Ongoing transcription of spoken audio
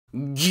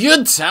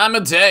Good time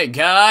of day,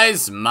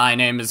 guys! My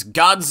name is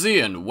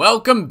Godzi, and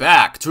welcome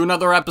back to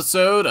another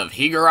episode of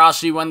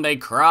Higurashi When They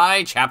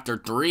Cry, Chapter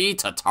 3,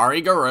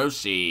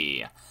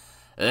 Tatarigoroshi.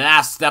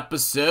 Last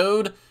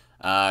episode,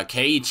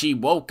 Keiichi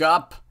woke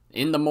up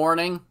in the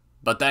morning,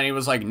 but then he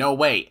was like, no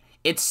wait,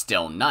 it's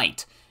still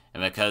night.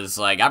 And because,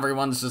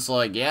 everyone's just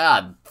like,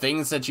 yeah,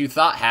 things that you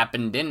thought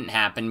happened didn't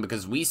happen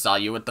because we saw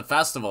you at the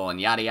festival, and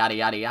yada yada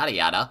yada yada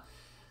yada.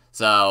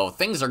 So,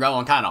 things are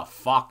going kind of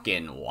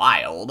fucking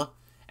wild.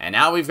 And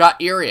now we've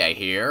got Irie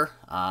here,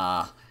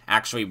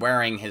 actually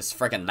wearing his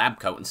frickin' lab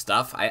coat and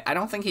stuff. I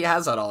don't think he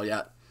has that all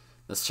yet,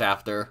 this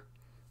chapter.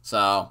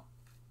 So,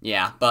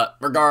 yeah, but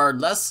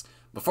regardless,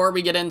 before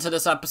we get into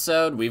this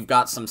episode, we've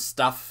got some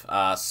stuff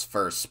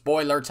for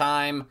spoiler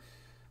time,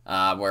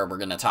 where we're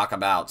gonna talk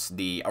about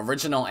the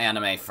original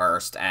anime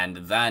first, and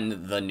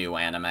then the new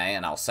anime,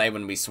 and I'll say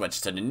when we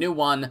switch to the new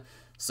one.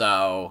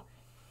 So,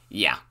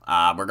 yeah,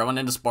 we're going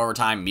into spoiler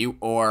time. Mute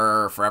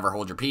or forever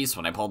hold your peace.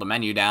 When I pull the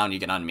menu down, you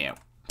can unmute.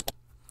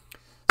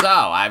 So,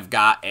 I've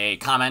got a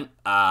comment,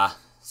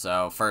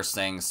 so first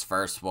things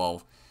first,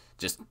 we'll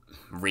just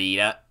read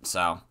it,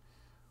 so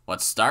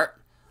let's start.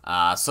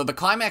 So the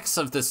climax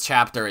of this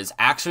chapter is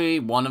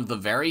actually one of the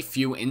very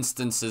few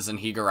instances in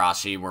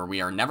Higurashi where we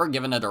are never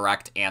given a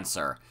direct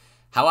answer.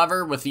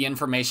 However, with the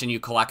information you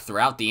collect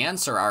throughout the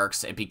answer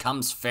arcs, it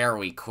becomes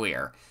fairly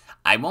clear.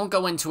 I won't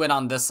go into it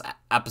on this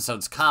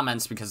episode's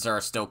comments because there are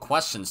still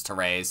questions to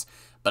raise,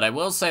 but I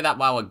will say that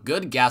while a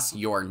good guess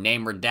your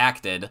name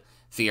redacted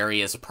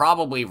theory is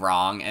probably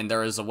wrong, and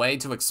there is a way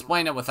to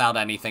explain it without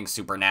anything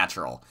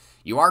supernatural.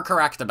 You are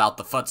correct about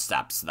the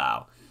footsteps,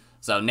 though.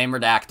 So, name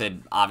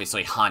redacted,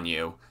 obviously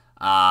Hanyu.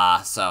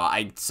 So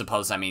I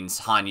suppose that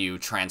means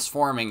Hanyu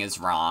transforming is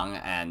wrong,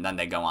 and then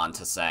they go on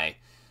to say,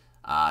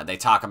 they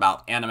talk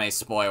about anime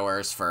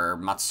spoilers for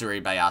Matsuri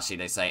Bayashi.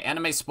 They say,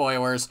 anime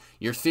spoilers,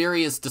 your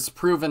theory is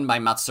disproven by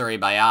Matsuri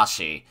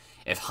Bayashi.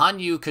 If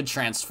Hanyu could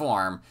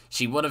transform,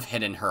 she would have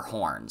hidden her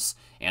horns.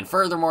 And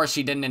furthermore,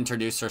 she didn't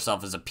introduce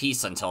herself as a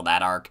piece until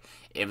that arc.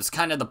 It was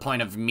kind of the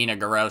point of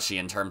Minagoroshi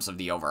in terms of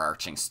the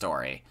overarching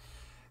story.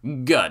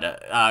 Good.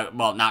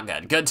 Well, not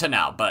good. Good to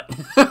know, but...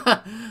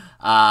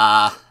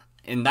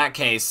 in that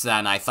case,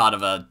 then I thought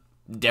of a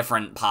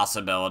different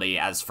possibility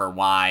as for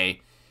why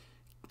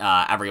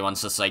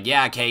everyone's just like,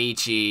 yeah,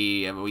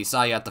 Keiichi, we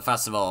saw you at the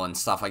festival and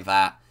stuff like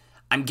that.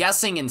 I'm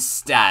guessing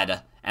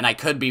instead, and I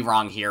could be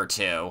wrong here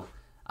too,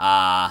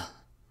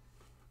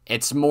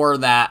 it's more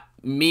that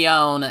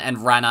Mion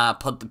and Rena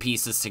put the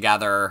pieces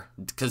together,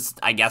 because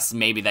I guess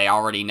maybe they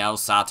already know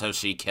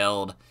Satoshi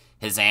killed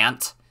his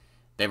aunt.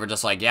 They were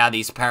just like, yeah,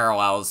 these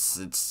parallels,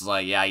 it's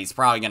like, yeah, he's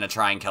probably going to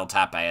try and kill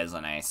Teppei,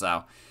 isn't he?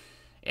 So,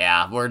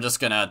 yeah, we're just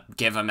going to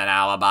give him an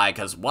alibi,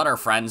 because what are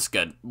friends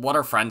good? What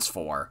are friends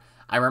for?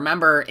 I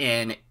remember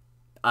in,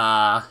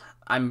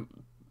 I'm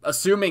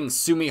assuming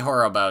Sumi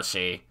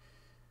Horoboshi,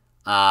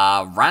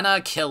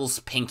 Rena kills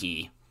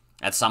Pinky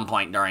at some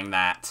point during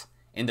that,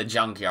 in the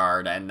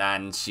junkyard, and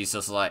then she's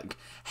just like,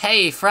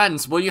 hey,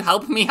 friends, will you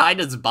help me hide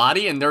his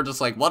body? And they're just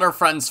like, what are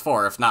friends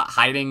for if not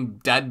hiding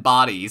dead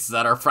bodies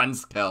that our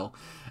friends kill?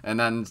 And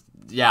then,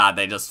 yeah,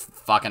 they just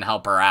fucking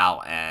help her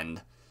out,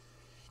 and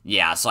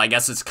yeah, so I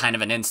guess it's kind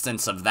of an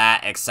instance of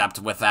that, except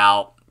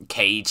without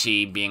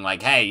Keiichi being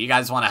like, hey, you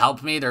guys want to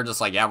help me? They're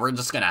just like, yeah, we're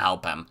just gonna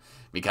help him,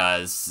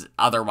 because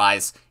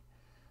otherwise,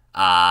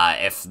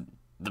 if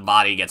the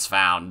body gets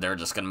found, they're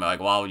just gonna be like,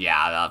 well,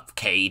 yeah,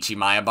 Keiichi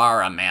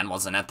Maebara, man,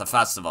 wasn't at the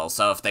festival.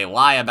 So if they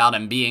lie about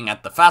him being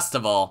at the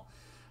festival,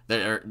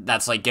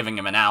 that's like giving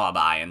him an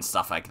alibi and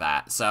stuff like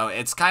that. So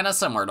it's kind of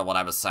similar to what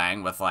I was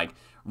saying with, like,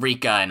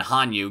 Rika and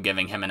Hanyu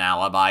giving him an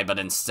alibi, but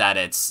instead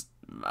it's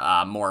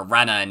more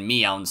Rena and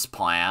Mion's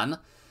plan.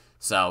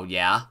 So,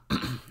 yeah.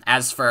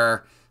 As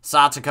for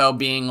Satoko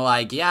being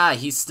like, yeah,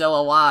 he's still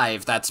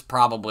alive, that's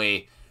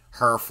probably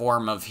her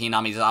form of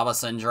Hinamizawa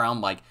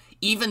syndrome, like,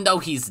 even though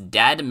he's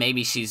dead,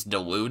 maybe she's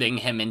deluding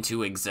him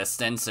into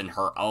existence in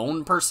her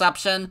own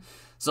perception.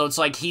 So it's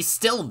like, he's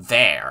still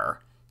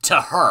there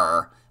to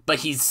her,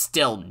 but he's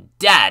still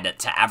dead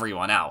to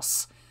everyone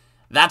else.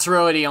 That's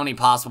really the only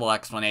possible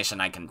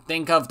explanation I can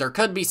think of. There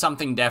could be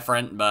something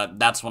different, but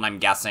that's what I'm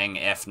guessing,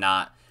 if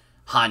not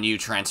Hanyu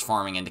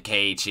transforming into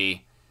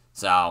Keiichi.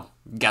 So,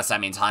 guess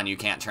that means Hanyu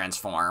can't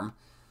transform.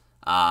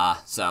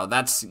 So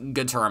that's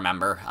good to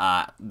remember.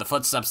 The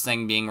footsteps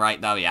thing being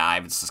right, though, yeah, I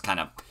was just kind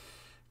of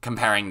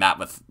comparing that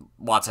with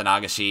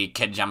Watsunagashi,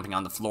 kid jumping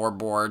on the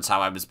floorboards, how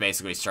I was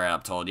basically straight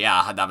up told,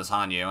 yeah, that was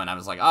Hanyu, and I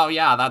was like, oh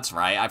yeah, that's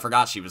right, I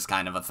forgot she was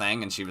kind of a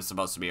thing, and she was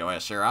supposed to be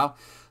Oyashiro,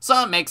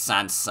 so it makes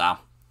sense, so,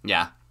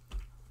 yeah.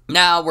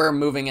 Now we're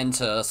moving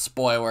into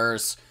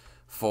spoilers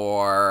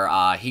for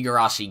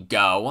Higurashi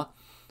Go,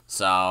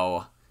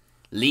 so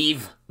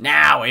leave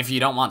now if you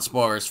don't want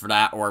spoilers for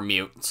that, or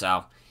mute,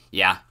 so,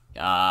 yeah,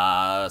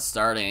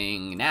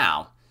 starting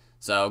now.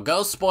 So,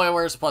 Go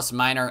spoilers plus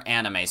minor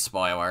anime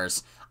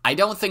spoilers. I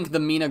don't think the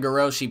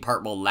Minagoroshi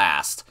part will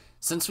last.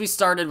 Since we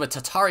started with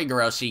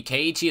Tatarigoroshi,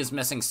 Keiichi is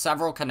missing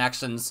several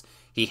connections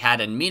he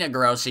had in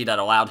Minagoroshi that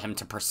allowed him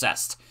to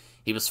persist.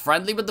 He was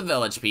friendly with the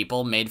village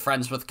people, made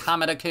friends with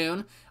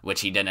Kameda-kun,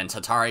 which he did in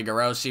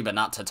Tatarigoroshi but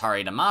not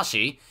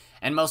Tatarigoroshi,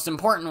 and most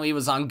importantly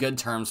was on good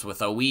terms with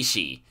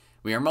Ooishi.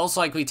 We are most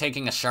likely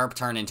taking a sharp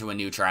turn into a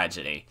new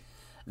tragedy.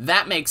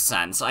 That makes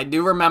sense. I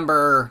do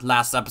remember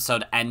last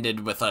episode ended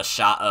with a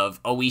shot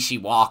of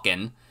Ooishi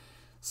walking,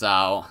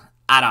 so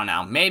I don't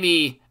know.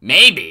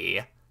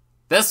 Maybe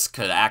this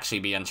could actually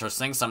be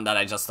interesting, something that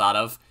I just thought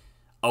of.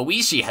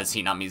 Ooishi has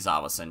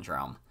Hinamizawa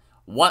syndrome.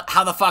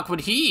 How the fuck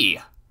would he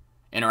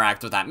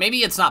interact with that?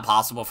 Maybe it's not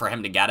possible for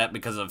him to get it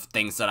because of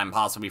things that I'm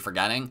possibly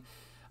forgetting.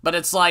 But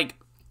it's like,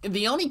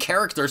 the only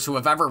characters who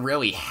have ever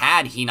really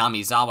had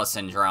Hinamizawa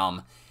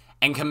syndrome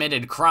and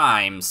committed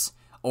crimes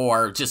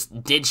or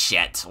just did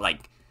shit,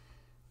 like,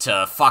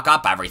 to fuck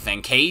up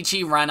everything.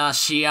 Keiichi, Rena,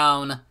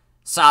 Shion,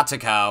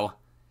 Satoko,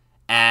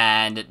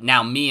 and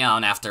now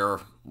Mion after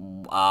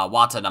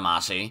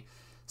Watadamashi.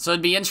 So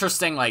it'd be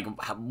interesting, like,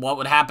 what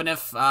would happen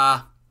if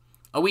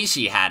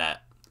Ooishi had it?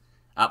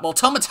 Well,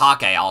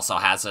 Tomitake also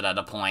has it at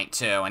a point,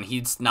 too, and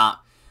he's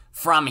not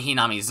from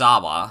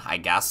Hinamizawa, I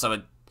guess,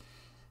 so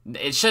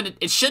it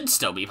should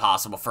still be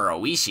possible for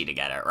Ooishi to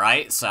get it,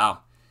 right? So,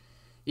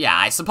 yeah,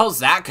 I suppose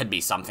that could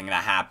be something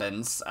that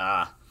happens.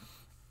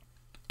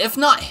 If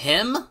not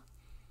him,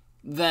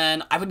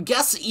 then I would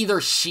guess either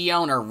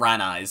Shion or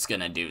Rena is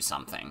gonna do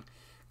something.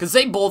 Because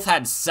they both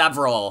had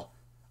several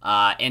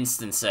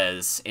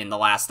instances in the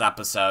last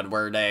episode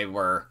where they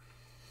were,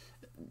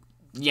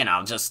 you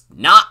know, just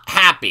not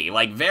happy,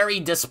 like, very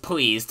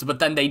displeased, but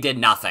then they did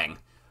nothing.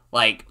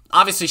 Like,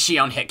 obviously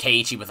Shion hit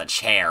Keiichi with a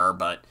chair,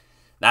 but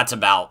that's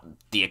about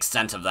the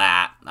extent of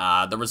that.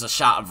 There was a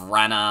shot of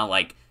Rena,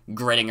 like,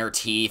 gritting her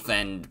teeth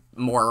and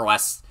more or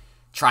less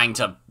trying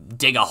to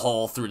dig a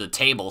hole through the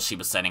table she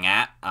was sitting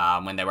at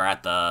when they were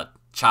at the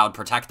Child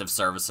Protective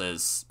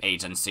Services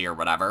Agency or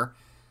whatever.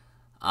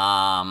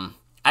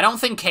 I don't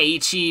think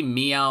Keiichi,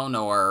 Mion,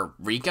 or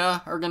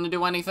Rika are gonna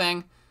do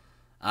anything.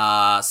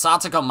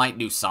 Satoko might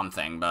do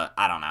something, but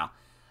I don't know.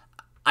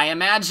 I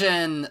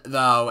imagine,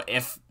 though,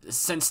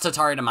 since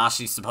Tatari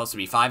Damashi is supposed to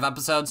be 5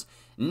 episodes,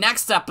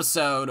 next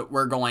episode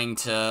we're going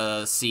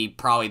to see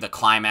probably the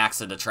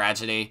climax of the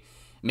tragedy.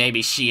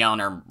 Maybe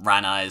Shion or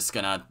Rena is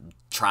gonna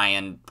try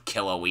and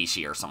kill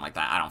Ooishi or something like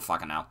that. I don't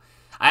fucking know.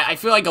 I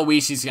feel like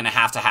Oishi's gonna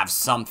have to have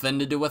something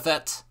to do with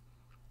it.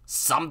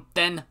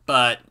 Something,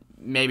 but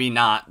maybe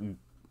not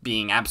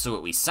being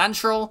absolutely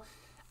central.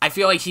 I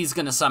feel like he's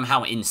gonna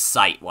somehow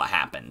incite what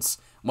happens.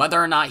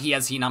 Whether or not he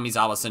has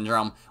Hinamizawa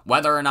syndrome,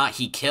 whether or not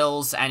he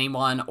kills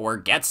anyone, or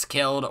gets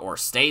killed, or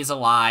stays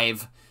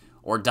alive,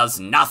 or does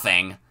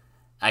nothing,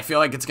 I feel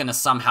like it's gonna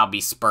somehow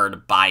be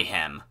spurred by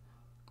him.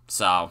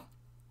 So,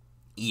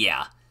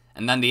 yeah.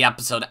 And then the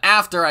episode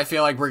after, I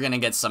feel like we're gonna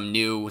get some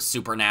new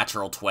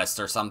supernatural twist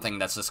or something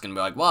that's just gonna be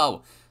like,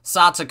 whoa,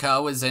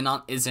 Satoko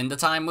is in the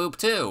time loop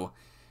too.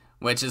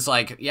 Which is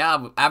like,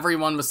 yeah,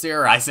 everyone was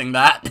theorizing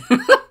that.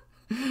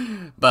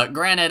 But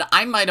granted,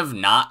 I might have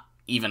not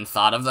even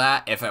thought of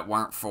that if it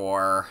weren't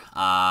for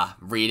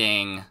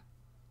reading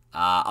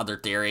other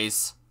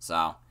theories.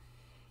 So,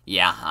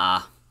 yeah,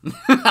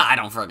 I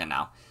don't friggin'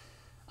 know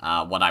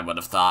what I would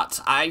have thought.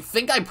 I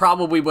think I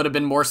probably would have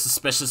been more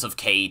suspicious of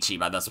Keiichi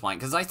by this point,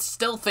 because I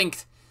still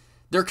think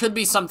there could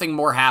be something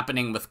more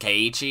happening with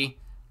Keiichi.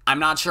 I'm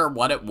not sure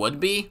what it would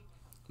be,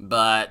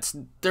 but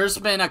there's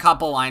been a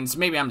couple lines,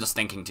 maybe I'm just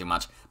thinking too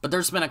much, but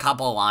there's been a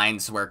couple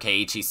lines where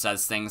Keiichi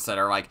says things that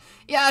are like,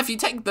 yeah, if you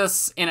take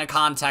this in a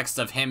context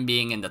of him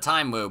being in the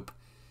time loop,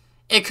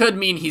 it could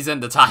mean he's in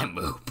the time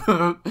loop.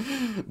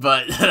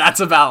 But that's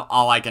about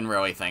all I can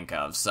really think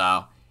of,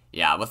 so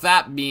yeah, with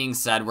that being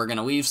said, we're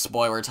gonna leave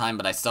spoiler time,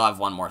 but I still have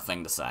one more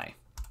thing to say.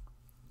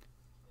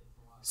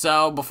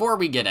 So, before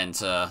we get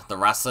into the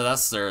rest of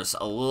this, there's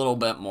a little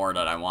bit more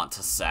that I want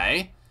to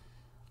say.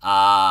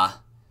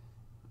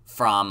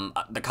 From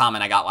the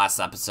comment I got last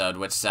episode,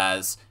 which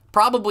says,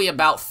 probably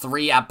about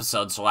 3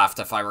 episodes left,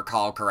 if I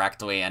recall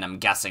correctly, and I'm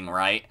guessing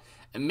right.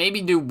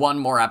 Maybe do one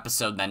more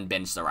episode, then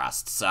binge the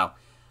rest. So,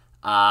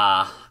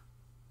 I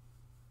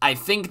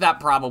think that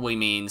probably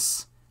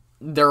means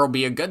there will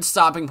be a good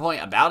stopping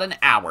point about an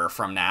hour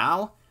from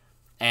now,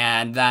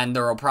 and then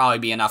there will probably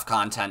be enough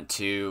content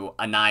to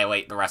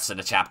annihilate the rest of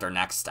the chapter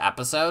next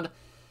episode.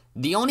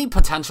 The only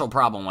potential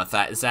problem with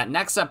that is that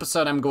next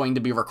episode I'm going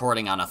to be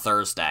recording on a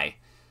Thursday.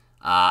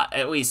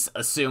 At least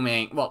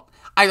assuming, well,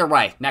 either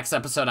way, next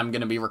episode I'm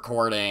going to be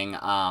recording,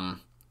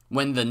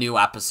 when the new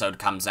episode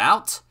comes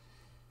out.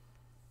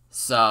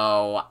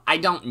 So, I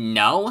don't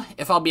know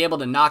if I'll be able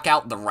to knock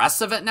out the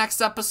rest of it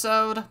next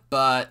episode,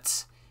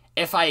 but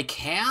if I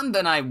can,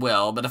 then I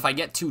will, but if I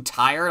get too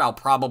tired, I'll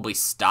probably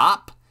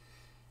stop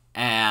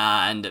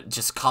and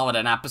just call it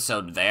an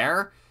episode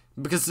there,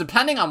 because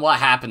depending on what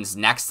happens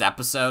next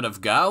episode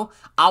of Go,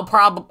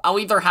 I'll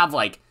either have,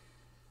 like,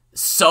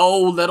 so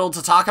little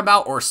to talk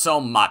about or so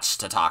much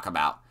to talk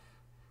about.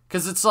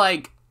 Because it's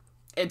like,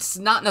 it's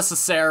not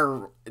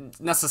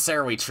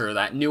necessarily true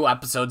that new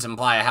episodes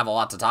imply I have a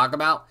lot to talk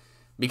about.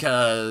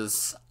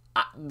 Because,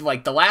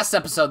 like, the last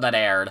episode that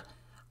aired,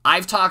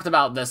 I've talked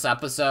about this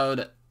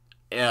episode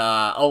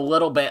a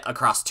little bit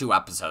across 2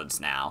 episodes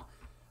now.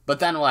 But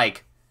then,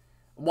 like,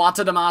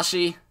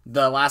 Watadamashi,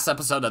 the last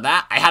episode of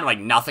that, I had, like,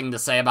 nothing to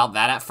say about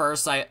that at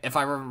first, if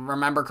I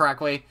remember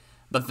correctly.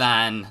 But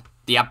then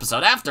the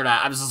episode after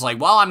that, I was just like,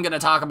 well, I'm going to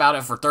talk about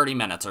it for 30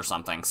 minutes or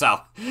something.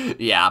 So,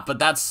 yeah, but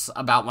that's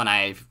about when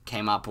I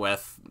came up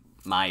with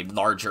my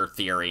larger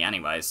theory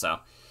anyway, so...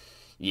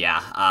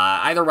 Yeah,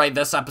 either way,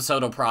 this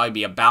episode will probably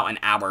be about an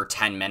hour,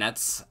 10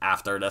 minutes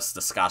after this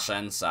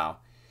discussion, so...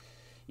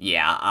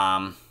 Yeah,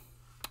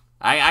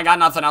 I got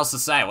nothing else to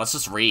say. Let's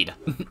just read.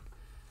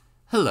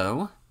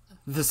 Hello.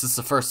 This is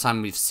the first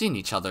time we've seen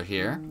each other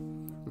here.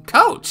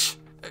 Coach!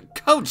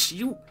 Coach,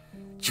 you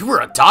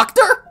were a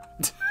doctor?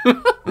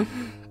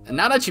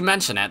 Now that you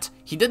mention it,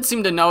 he did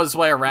seem to know his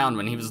way around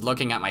when he was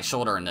looking at my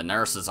shoulder in the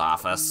nurse's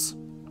office.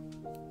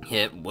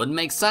 It would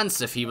make sense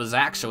if he was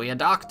actually a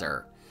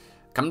doctor.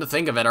 Come to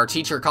think of it, our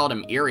teacher called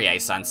him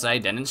Irie-sensei,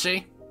 didn't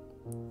she?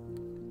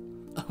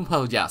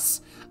 Well,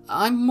 yes.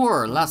 I'm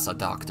more or less a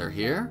doctor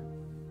here.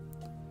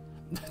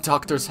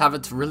 Doctors have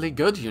it really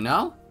good, you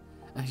know?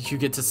 You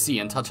get to see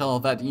and touch all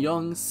that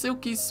young,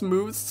 silky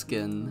smooth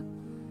skin.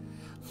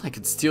 I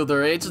could steal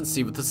their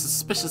agency with a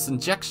suspicious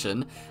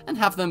injection and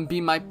have them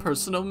be my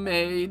personal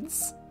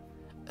maids.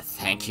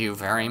 Thank you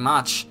very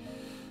much.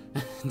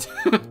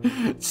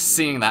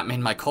 Seeing that made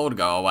my cold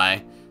go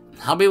away.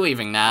 I'll be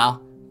leaving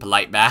now.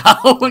 Polite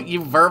bow.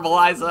 You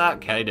verbalize that?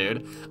 Okay,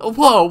 dude.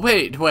 Whoa,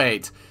 wait.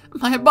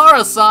 My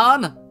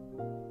Habara-san!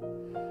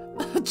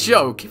 A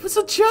joke. It was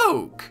a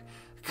joke.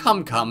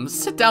 Come,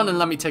 sit down and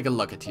let me take a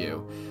look at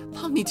you.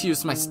 I'll need to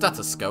use my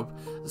stethoscope,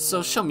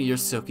 so show me your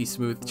silky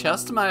smooth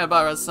chest, my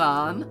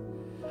Habara-san.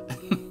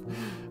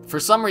 For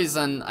some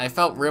reason, I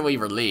felt really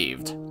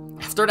relieved.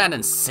 After that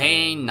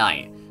insane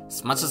night,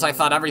 as much as I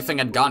thought everything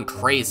had gone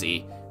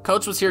crazy,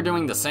 Coach was here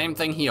doing the same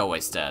thing he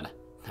always did.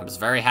 I was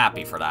very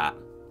happy for that.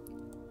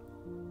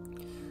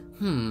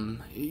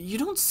 You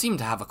don't seem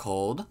to have a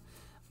cold.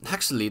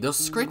 Actually, those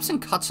scrapes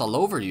and cuts all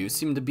over you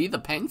seem to be the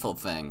painful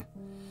thing.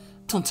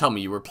 Don't tell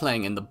me you were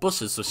playing in the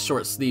bushes with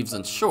short sleeves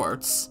and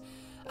shorts.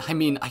 I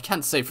mean, I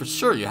can't say for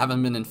sure you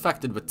haven't been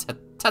infected with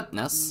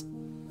tetanus.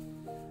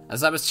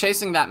 As I was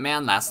chasing that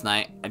man last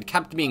night, I'd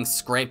kept being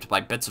scraped by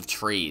bits of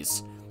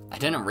trees. I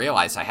didn't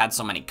realize I had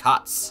so many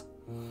cuts.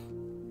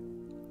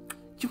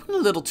 You went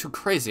a little too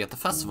crazy at the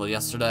festival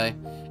yesterday.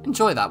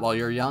 Enjoy that while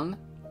you're young.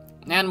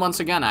 And once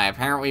again, I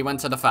apparently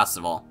went to the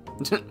festival.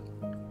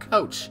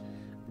 Coach,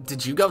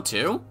 did you go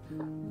too?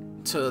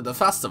 To the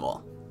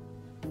festival?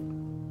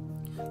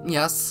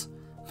 Yes,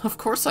 of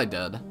course I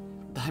did.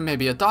 I may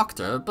be a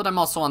doctor, but I'm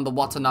also on the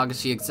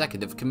Watanagashi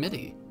Executive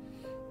Committee.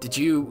 Did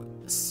you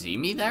see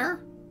me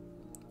there?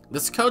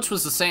 This coach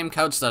was the same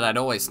coach that I'd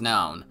always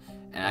known,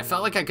 and I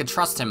felt like I could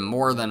trust him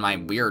more than my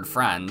weird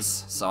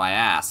friends, so I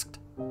asked.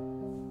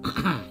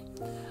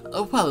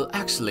 Well,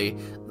 actually,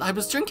 I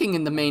was drinking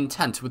in the main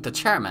tent with the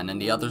chairman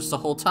and the others the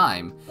whole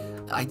time.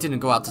 I didn't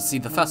go out to see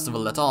the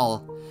festival at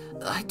all.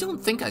 I don't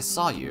think I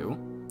saw you.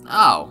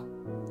 Oh.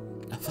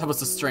 That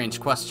was a strange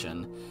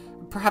question.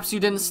 Perhaps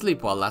you didn't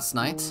sleep well last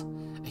night?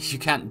 You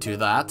can't do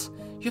that.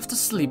 You have to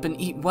sleep and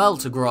eat well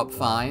to grow up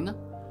fine.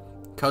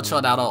 Coach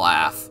let out a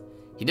laugh.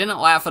 He didn't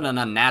laugh in an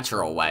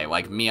unnatural way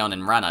like Mion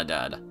and Rena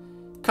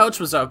did. Coach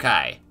was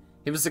okay.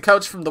 He was the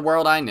coach from the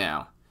world I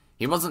knew.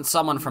 He wasn't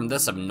someone from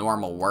this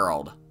abnormal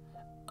world.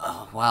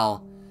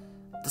 Well,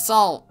 this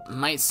all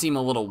might seem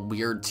a little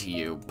weird to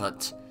you,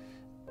 but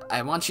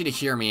I want you to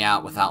hear me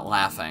out without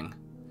laughing.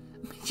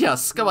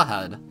 Yes, go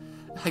ahead.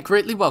 I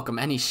greatly welcome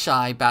any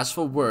shy,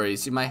 bashful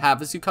worries you might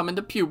have as you come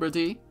into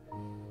puberty.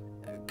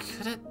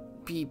 Could it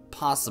be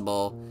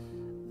possible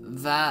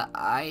that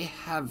I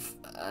have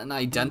an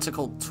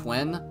identical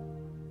twin?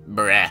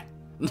 Bleh.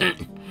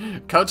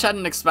 Coach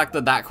hadn't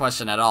expected that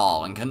question at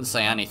all and couldn't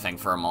say anything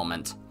for a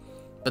moment.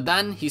 But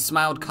then he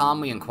smiled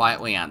calmly and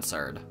quietly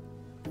answered.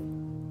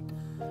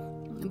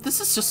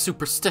 This is just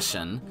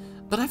superstition,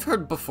 but I've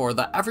heard before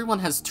that everyone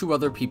has 2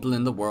 other people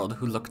in the world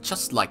who look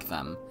just like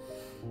them.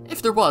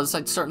 If there was,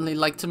 I'd certainly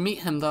like to meet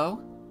him,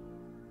 though.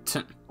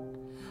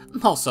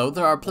 Also,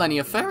 there are plenty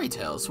of fairy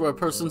tales where a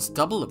person's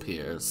double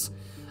appears.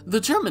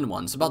 The German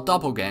ones about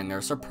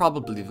doppelgangers are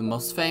probably the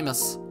most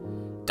famous.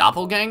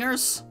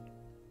 Doppelgangers?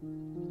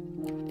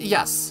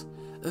 Yes,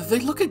 they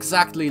look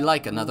exactly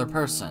like another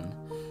person.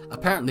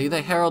 Apparently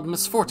they herald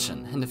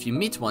misfortune, and if you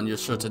meet one, you're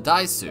sure to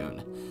die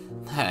soon.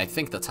 I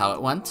think that's how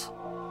it went.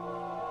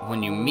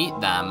 When you meet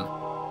them,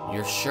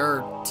 you're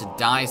sure to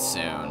die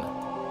soon.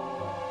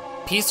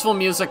 Peaceful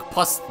music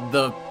plus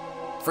the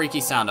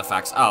freaky sound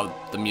effects. Oh,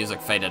 the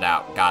music faded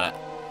out. Got it.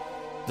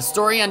 The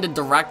story ended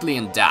directly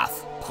in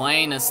death,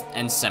 plain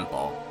and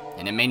simple,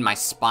 and it made my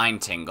spine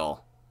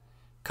tingle.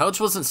 Coach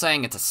wasn't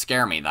saying it to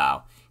scare me,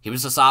 though. He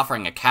was just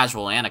offering a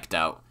casual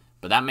anecdote,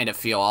 but that made it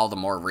feel all the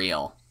more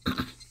real.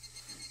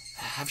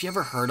 Have you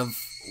ever heard of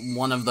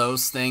one of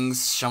those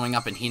things showing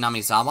up in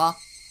Hinamizawa?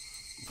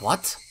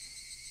 What?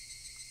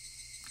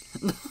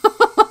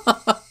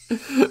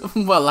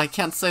 Well, I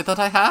can't say that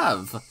I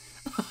have.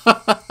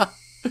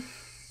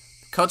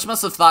 Coach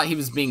must have thought he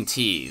was being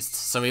teased,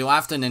 so he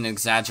laughed in an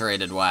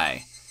exaggerated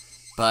way.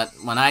 But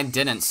when I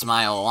didn't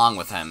smile along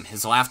with him,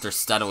 his laughter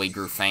steadily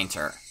grew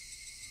fainter.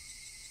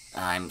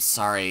 I'm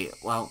sorry,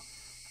 well,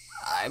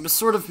 I was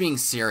sort of being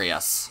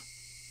serious.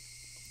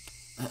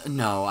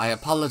 No, I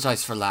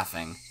apologize for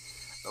laughing.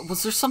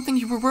 Was there something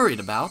you were worried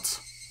about?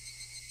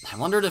 I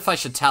wondered if I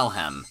should tell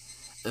him.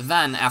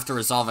 Then, after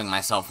resolving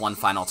myself one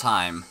final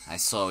time, I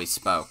slowly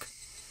spoke.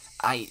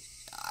 I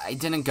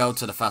didn't go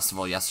to the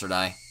festival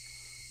yesterday.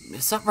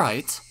 Is that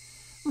right?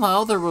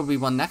 Well, there will be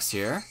one next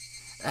year.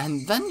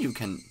 And then you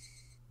can...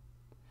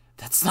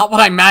 That's not what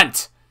I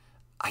meant!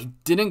 I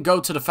didn't go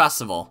to the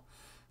festival.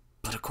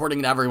 But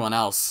according to everyone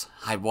else,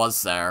 I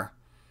was there.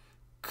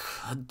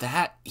 Could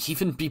that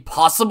even be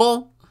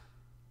possible?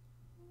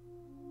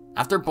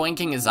 After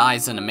blinking his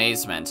eyes in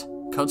amazement,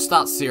 Coach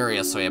thought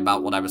seriously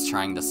about what I was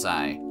trying to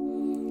say.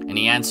 And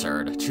he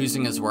answered,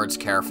 choosing his words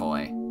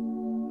carefully.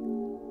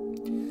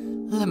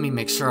 Let me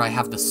make sure I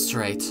have this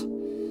straight.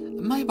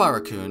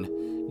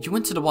 Maibara-kun, you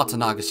went to the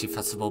Watanagashi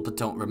festival but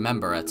don't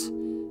remember it.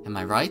 Am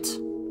I right?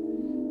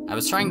 I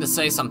was trying to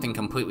say something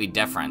completely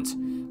different,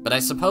 but I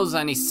suppose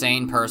any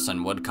sane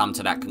person would come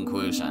to that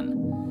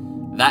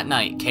conclusion. That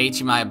night,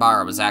 Keiichi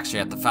Maibara was actually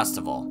at the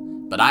festival,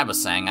 but I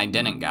was saying I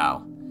didn't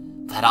go.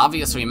 That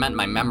obviously meant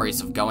my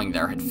memories of going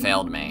there had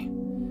failed me.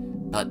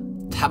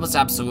 But that was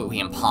absolutely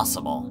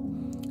impossible.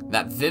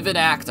 That vivid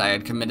act I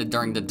had committed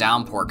during the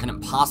downpour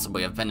couldn't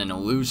possibly have been an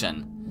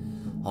illusion.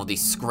 All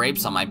these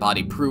scrapes on my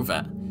body prove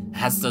it,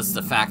 as does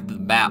the fact that the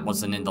bat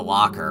wasn't in the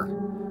locker.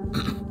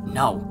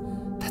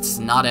 No, that's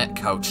not it,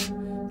 Coach.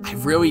 I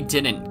really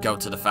didn't go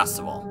to the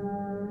festival.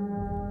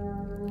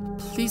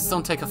 Please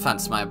don't take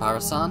offense,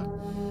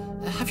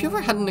 Maibara-san. Have you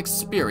ever had an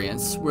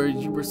experience where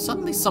you were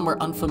suddenly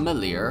somewhere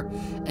unfamiliar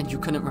and you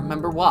couldn't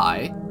remember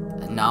why?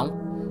 No,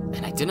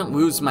 and I didn't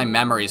lose my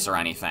memories or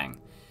anything.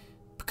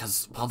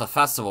 Because while the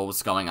festival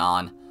was going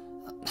on,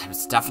 I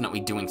was definitely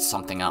doing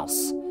something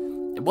else.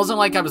 It wasn't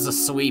like I was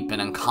asleep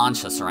and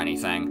unconscious or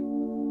anything.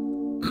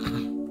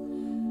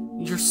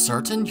 You're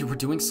certain you were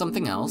doing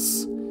something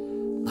else?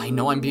 I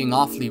know I'm being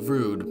awfully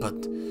rude,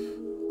 but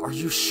are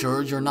you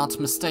sure you're not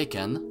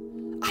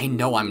mistaken? I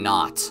know I'm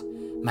not.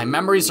 My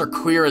memories are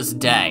clear as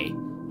day,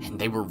 and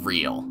they were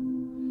real.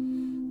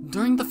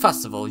 During the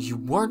festival, you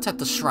weren't at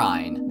the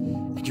shrine,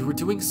 and you were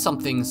doing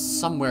something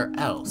somewhere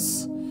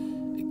else.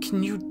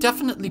 Can you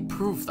definitely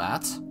prove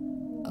that?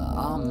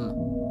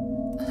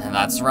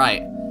 That's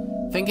right.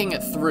 Thinking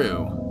it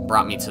through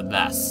brought me to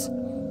this.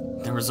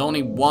 There was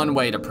only one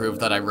way to prove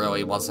that I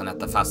really wasn't at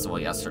the festival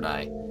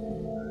yesterday.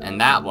 And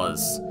that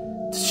was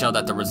to show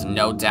that there was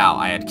no doubt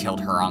I had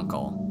killed her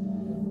uncle.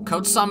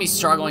 Coach saw me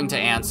struggling to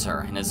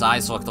answer, and his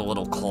eyes looked a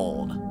little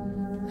cold.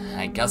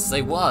 I guess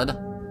they would.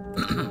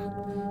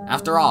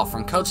 After all,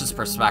 from Coach's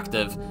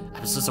perspective,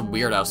 I was just a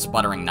weirdo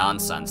sputtering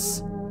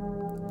nonsense.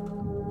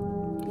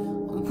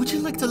 Would you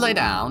like to lay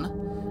down?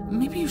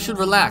 Maybe you should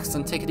relax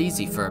and take it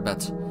easy for a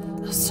bit.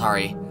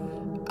 Sorry,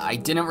 I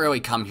didn't really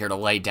come here to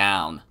lay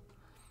down.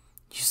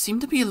 You seem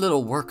to be a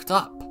little worked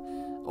up.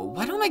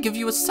 Why don't I give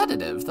you a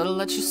sedative that'll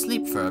let you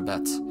sleep for a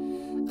bit?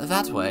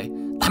 That way...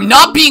 I'm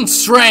not being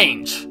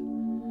strange!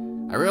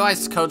 I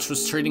realized Coach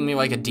was treating me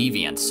like a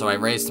deviant, so I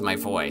raised my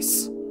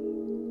voice.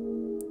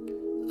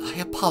 I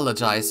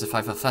apologize if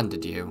I've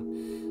offended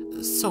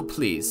you. So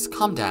please,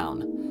 calm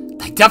down.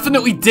 I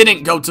definitely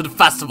didn't go to the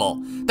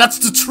festival! That's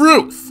the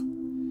truth!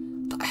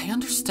 I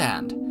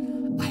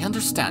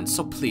understand,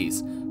 so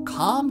please,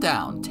 calm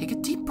down, take a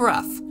deep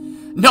breath.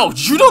 No,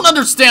 you don't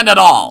understand at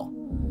all!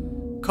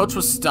 Coach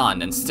was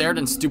stunned and stared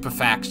in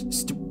stupefaction.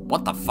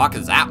 What the fuck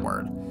is that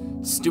word?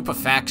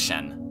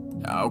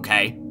 Stupefaction.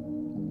 Okay.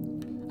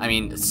 I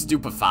mean,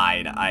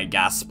 stupefied, I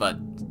guess, but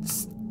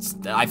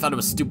I thought it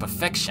was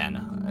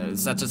stupefiction.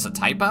 Is that just a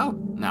typo?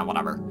 Nah,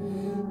 whatever.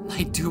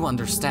 I do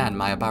understand,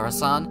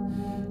 Maibara-san.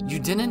 You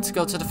didn't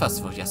go to the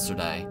festival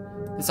yesterday.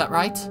 Is that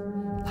right?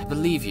 I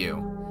believe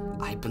you.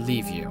 I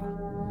believe you.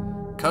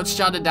 Coach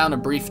jotted down a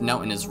brief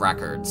note in his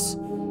records.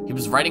 He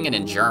was writing it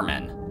in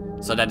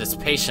German, so that his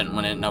patient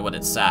wouldn't know what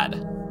it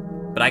said.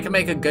 But I could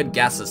make a good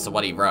guess as to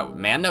what he wrote.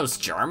 Man knows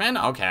German?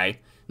 Okay.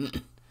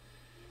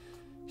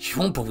 You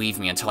won't believe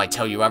me until I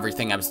tell you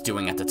everything I was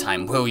doing at the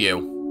time, will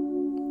you?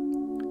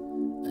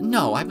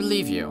 No, I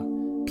believe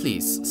you.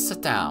 Please,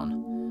 sit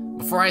down.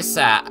 Before I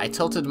sat, I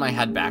tilted my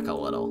head back a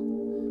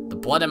little. The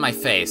blood in my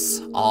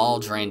face all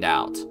drained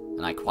out,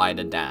 and I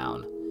quieted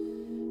down.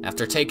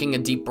 After taking a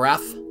deep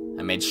breath,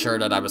 I made sure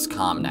that I was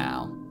calm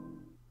now.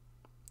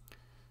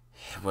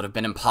 It would have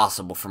been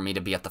impossible for me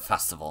to be at the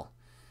festival,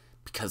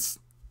 because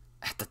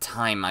at the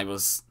time I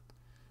was...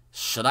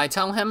 Should I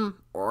tell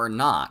him, or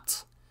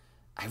not?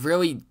 I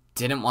really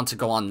didn't want to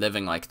go on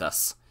living like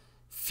this,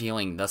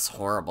 feeling this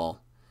horrible.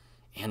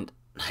 And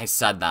I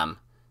said them,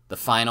 the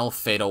final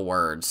fatal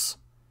words,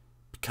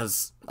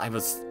 because I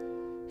was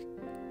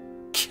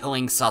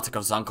killing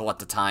Satoko's uncle at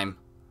the time.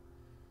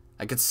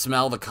 I could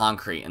smell the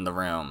concrete in the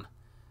room.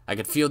 I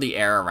could feel the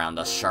air around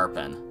us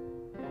sharpen.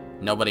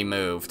 Nobody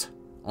moved.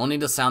 Only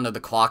the sound of the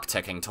clock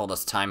ticking told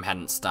us time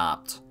hadn't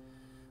stopped.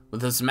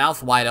 With his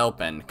mouth wide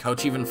open,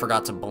 Coach even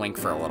forgot to blink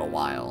for a little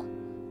while.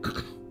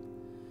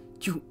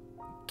 You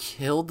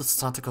killed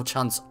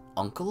Satoko-chan's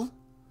uncle?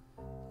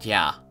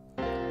 Yeah.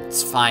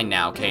 It's fine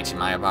now, Keiichi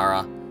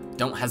Maebara.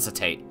 Don't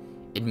hesitate.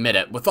 Admit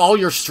it with all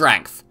your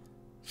strength.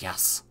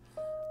 Yes.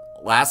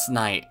 Last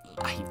night,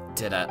 I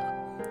did it.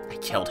 I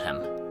killed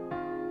him.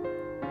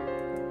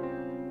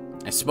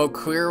 I spoke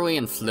clearly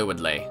and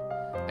fluidly.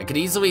 I could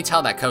easily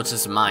tell that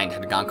Coach's mind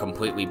had gone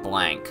completely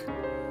blank.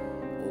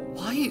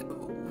 Why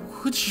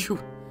would you...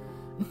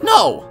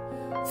 No!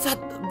 That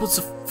was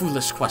a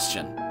foolish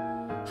question.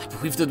 I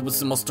believed it was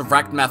the most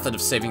direct method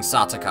of saving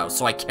Satoko,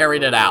 so I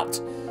carried it out.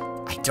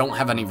 I don't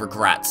have any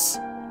regrets.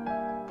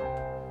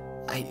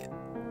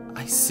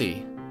 I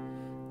see.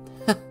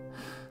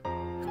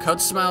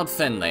 Coach smiled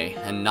thinly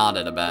and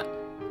nodded a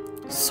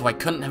bit. So I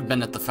couldn't have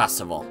been at the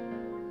festival.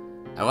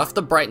 I left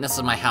the brightness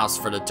of my house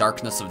for the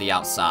darkness of the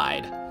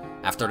outside.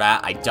 After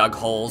that, I dug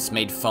holes,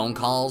 made phone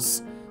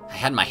calls. I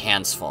had my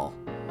hands full.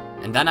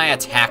 And then I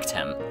attacked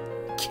him,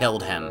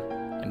 killed him,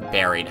 and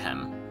buried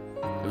him.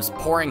 It was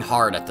pouring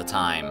hard at the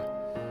time.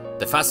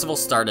 The festival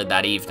started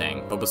that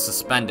evening, but was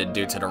suspended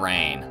due to the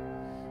rain.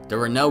 There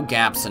were no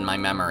gaps in my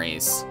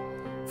memories.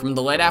 From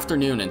the late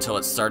afternoon until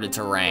it started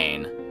to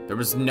rain, there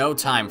was no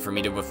time for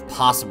me to have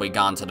possibly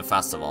gone to the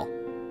festival.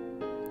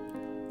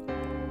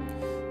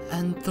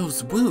 And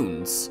those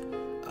wounds,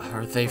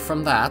 are they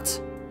from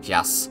that?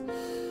 Yes.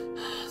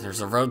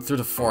 There's a road through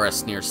the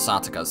forest near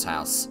Satoko's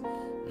house.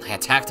 I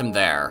attacked him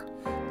there.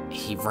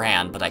 He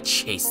ran, but I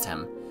chased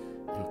him,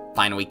 and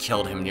finally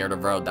killed him near the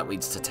road that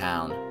leads to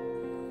town.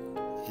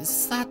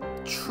 Is that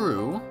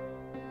true?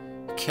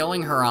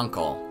 Killing her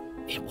uncle,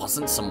 it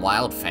wasn't some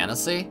wild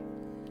fantasy?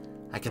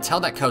 I could tell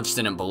that Coach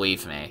didn't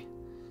believe me,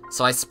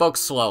 so I spoke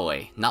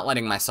slowly, not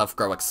letting myself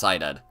grow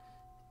excited.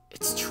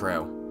 It's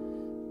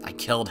true. I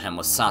killed him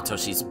with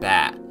Satoshi's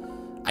bat.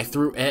 I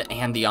threw it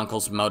and the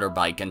uncle's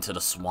motorbike into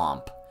the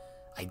swamp.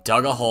 I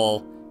dug a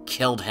hole,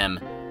 killed him,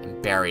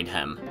 and buried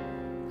him.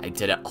 I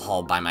did it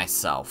all by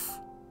myself.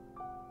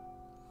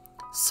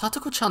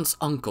 Satoko-chan's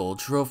uncle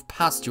drove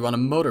past you on a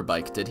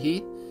motorbike, did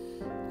he?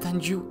 Then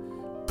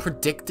you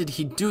predicted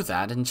he'd do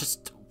that and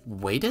just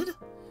waited?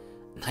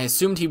 I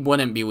assumed he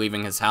wouldn't be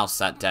leaving his house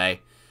that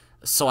day,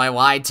 so I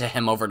lied to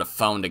him over the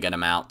phone to get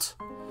him out.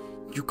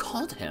 You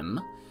called him?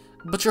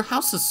 But your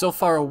house is so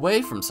far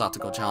away from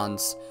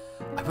Satoko-chan's.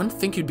 I wouldn't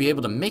think you'd be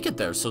able to make it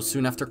there so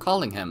soon after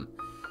calling him.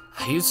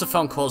 I used the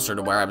phone closer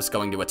to where I was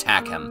going to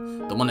attack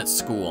him, the one at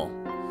school.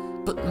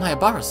 But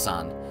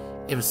Maebara-san,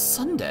 it was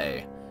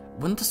Sunday.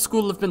 Wouldn't the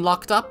school have been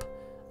locked up?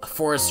 A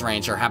forest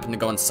ranger happened to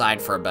go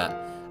inside for a bit.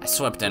 I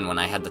slipped in when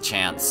I had the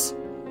chance.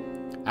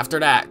 After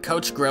that,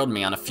 Coach grilled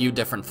me on a few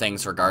different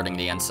things regarding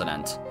the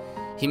incident.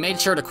 He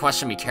made sure to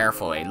question me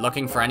carefully,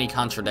 looking for any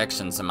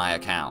contradictions in my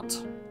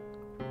account.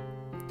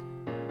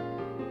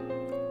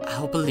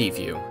 I'll believe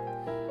you.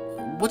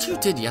 What you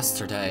did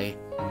yesterday,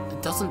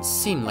 it doesn't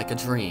seem like a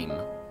dream.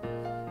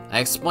 I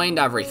explained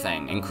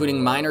everything,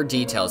 including minor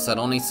details that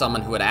only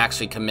someone who had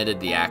actually committed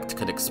the act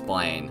could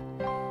explain.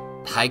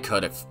 I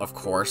could, of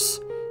course.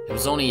 It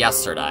was only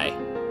yesterday.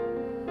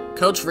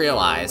 Coach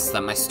realized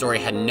that my story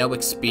had no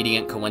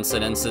expedient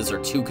coincidences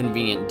or too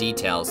convenient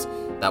details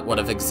that would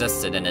have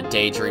existed in a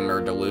daydream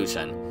or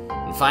delusion,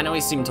 and finally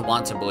seemed to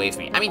want to believe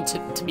me. I mean,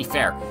 to be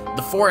fair,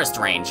 the forest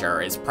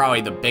ranger is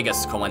probably the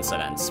biggest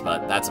coincidence,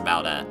 but that's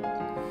about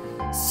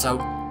it. So,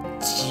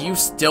 do you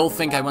still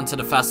think I went to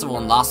the festival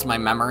and lost my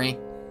memory?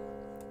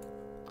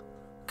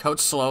 Coach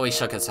slowly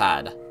shook his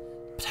head.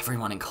 But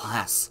everyone in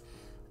class,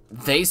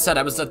 they said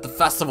I was at the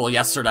festival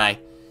yesterday.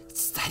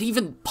 Is that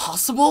even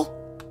possible?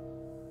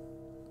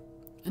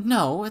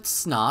 No,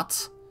 it's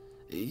not.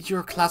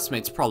 Your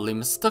classmates probably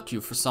mistook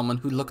you for someone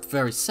who looked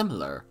very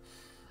similar.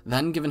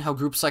 Then, given how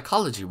group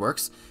psychology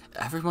works,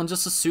 everyone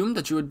just assumed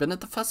that you had been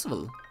at the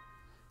festival.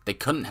 They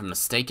couldn't have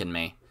mistaken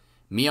me.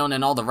 Mion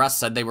and all the rest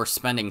said they were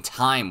spending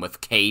time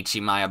with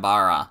Keiichi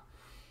Maebara.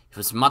 It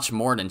was much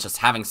more than just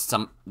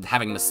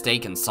having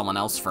mistaken someone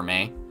else for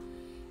me.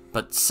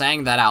 But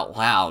saying that out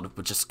loud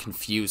would just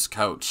confuse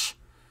Coach.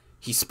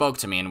 He spoke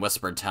to me in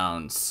whispered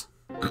tones.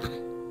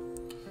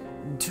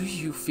 Do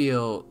you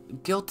feel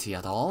guilty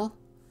at all?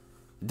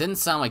 It didn't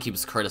sound like he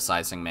was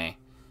criticizing me.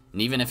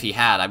 And even if he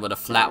had, I would have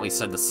flatly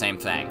said the same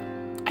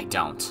thing. I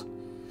don't.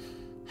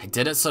 I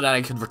did it so that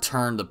I could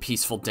return the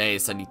peaceful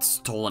days that he'd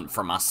stolen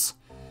from us.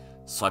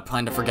 So I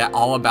plan to forget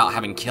all about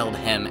having killed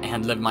him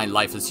and live my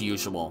life as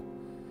usual.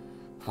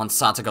 Once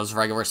Satoko's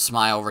regular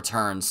smile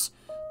returns,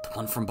 the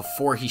one from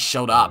before he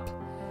showed up,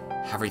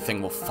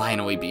 everything will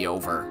finally be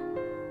over.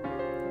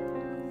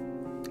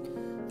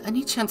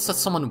 Any chance that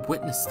someone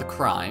witnessed the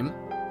crime?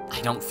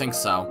 I don't think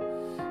so.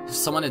 If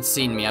someone had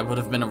seen me, I would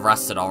have been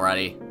arrested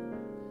already.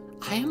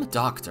 I am a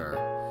doctor.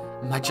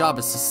 My job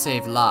is to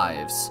save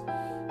lives,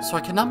 so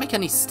I cannot make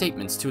any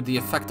statements to the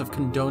effect of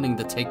condoning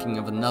the taking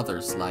of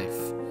another's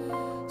life.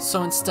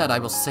 So instead, I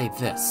will say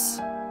this.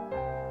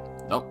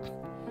 Oh.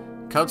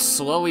 Coach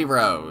slowly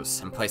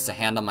rose and placed a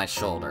hand on my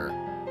shoulder.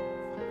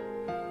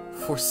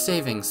 For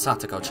saving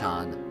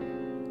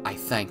Satoko-chan, I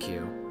thank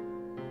you.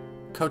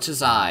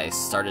 Coach's eyes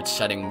started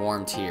shedding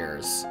warm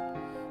tears.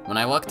 When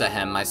I looked at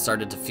him, I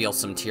started to feel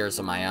some tears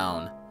of my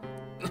own.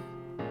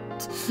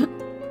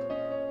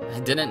 I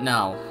didn't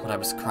know what I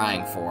was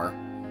crying for.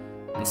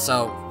 And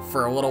so,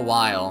 for a little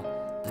while,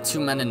 the two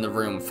men in the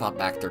room fought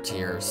back their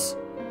tears.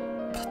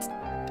 But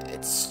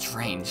it's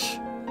strange.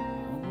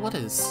 What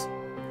is...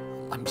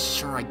 I'm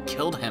sure I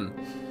killed him.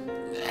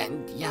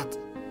 And yet,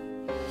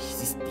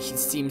 he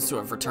seems to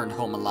have returned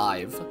home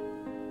alive.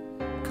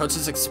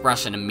 Coach's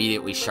expression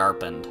immediately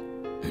sharpened.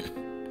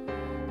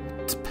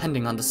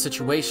 Depending on the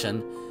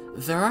situation,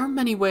 there are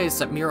many ways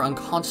that mere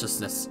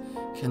unconsciousness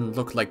can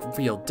look like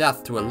real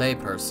death to a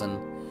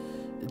layperson.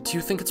 Do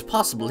you think it's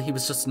possible he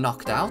was just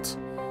knocked out?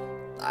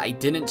 I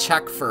didn't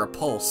check for a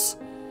pulse,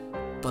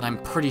 but I'm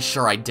pretty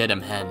sure I did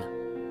him in.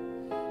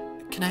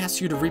 Can I ask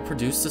you to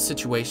reproduce the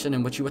situation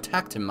in which you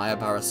attacked him,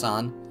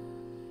 Mayabara-san?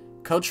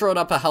 Coach wrote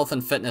up a health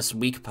and fitness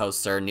week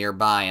poster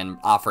nearby and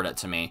offered it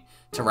to me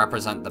to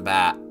represent the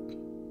bat.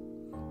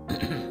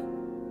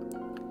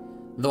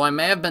 Though I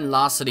may have been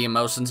lost to the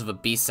emotions of a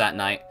beast that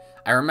night,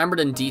 I remembered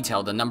in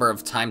detail the number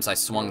of times I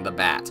swung the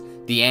bat,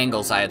 the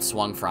angles I had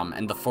swung from,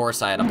 and the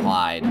force I had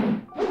applied.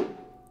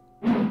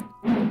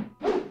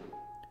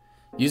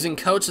 Using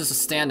Coach as a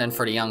stand-in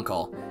for the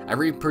uncle, I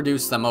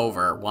reproduced them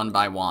over, one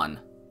by one.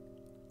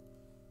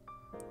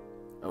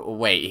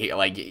 Wait,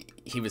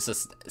 he was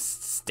just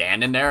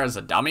standing there as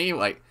a dummy?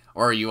 Like,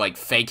 or are you, like,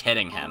 fake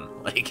hitting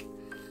him? Like,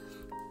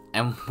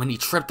 and when he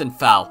tripped and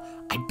fell,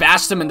 I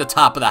bashed him in the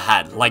top of the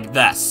head, like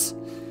this.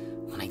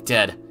 When I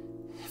did,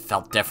 it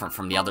felt different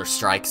from the other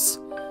strikes.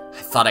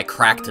 I thought I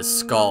cracked his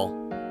skull.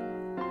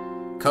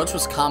 Coach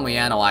was calmly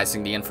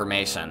analyzing the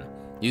information,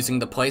 using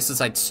the places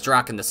I'd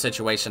struck in the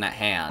situation at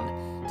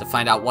hand to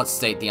find out what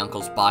state the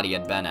uncle's body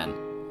had been in.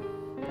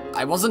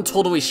 I wasn't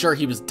totally sure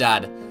he was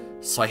dead,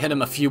 so I hit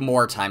him a few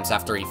more times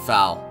after he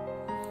fell.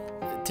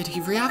 Did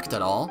he react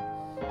at all?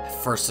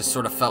 At first I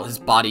sort of felt his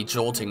body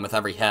jolting with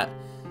every hit,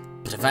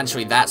 but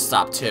eventually that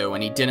stopped too,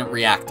 and he didn't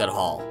react at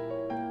all.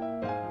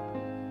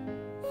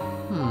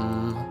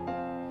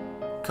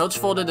 Coach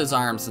folded his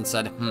arms and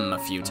said a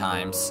few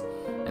times,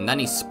 and then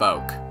he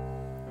spoke.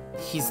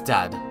 He's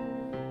dead.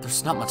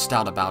 There's not much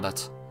doubt about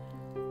it.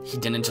 He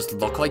didn't just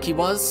look like he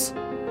was.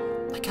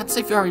 I can't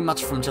say very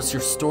much from just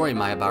your story,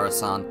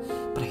 Mayabara-san,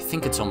 but I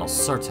think it's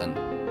almost certain.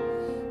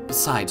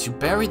 Besides, you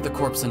buried the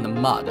corpse in the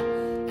mud,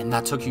 and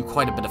that took you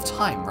quite a bit of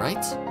time,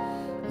 right?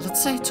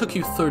 Let's say it took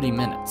you 30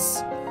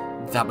 minutes.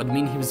 That would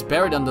mean he was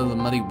buried under the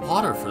muddy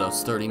water for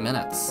those 30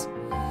 minutes.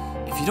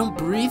 If you don't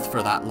breathe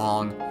for that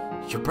long,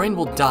 your brain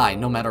will die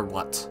no matter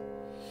what.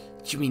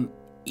 You mean,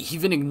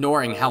 even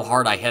ignoring how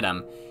hard I hit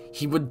him,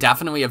 he would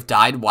definitely have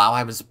died while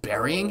I was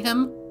burying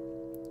him?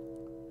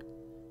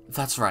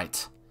 That's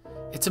right.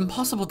 It's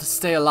impossible to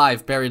stay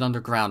alive buried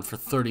underground for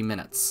 30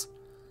 minutes.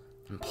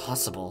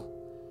 Impossible.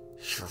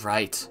 You're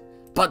right.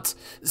 But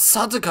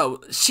Sadako,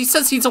 she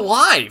says he's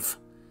alive!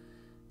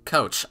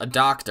 Coach, a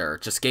doctor,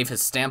 just gave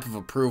his stamp of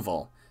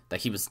approval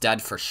that he was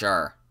dead for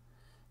sure.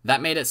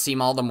 That made it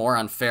seem all the more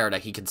unfair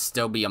that he could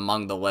still be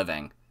among the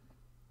living.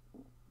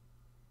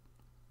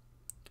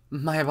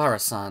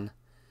 Mayabara-san,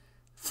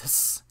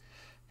 this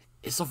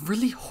is a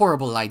really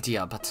horrible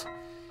idea, but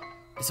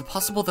is it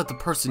possible that the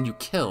person you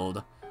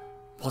killed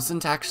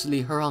wasn't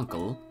actually her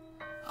uncle?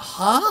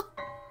 Huh?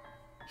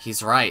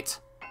 He's right.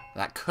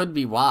 That could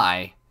be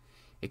why.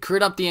 It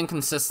cleared up the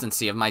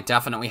inconsistency of my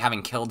definitely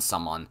having killed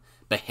someone,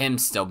 but him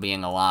still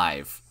being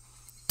alive.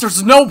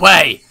 There's no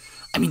way!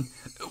 I mean,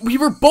 we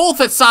were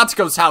both at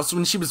Satoko's house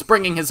when she was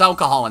bringing his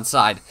alcohol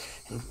inside,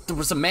 and there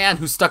was a man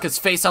who stuck his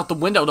face out the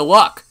window to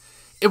look.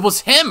 It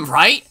was him,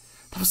 right?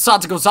 That was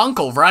Satoko's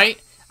uncle,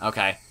 right?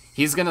 Okay,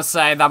 he's gonna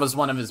say that was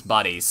one of his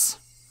buddies.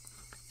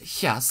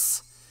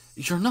 Yes,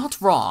 you're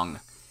not wrong.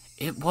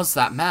 It was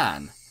that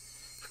man.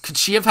 Could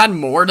she have had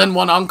more than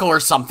one uncle or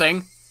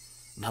something?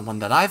 Not one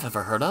that I've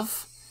ever heard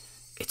of.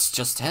 It's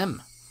just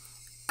him.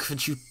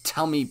 Could you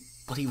tell me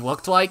what he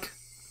looked like?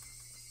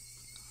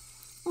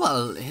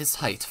 Well, his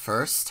height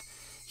first.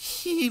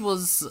 He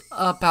was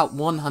about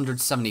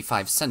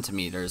 175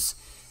 centimeters.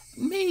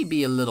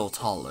 Maybe a little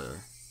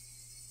taller.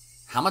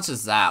 How much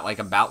is that? Like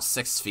about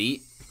 6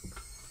 feet?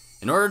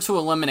 In order to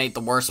eliminate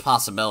the worst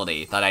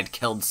possibility that I'd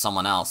killed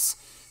someone else,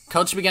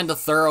 Coach began to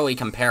thoroughly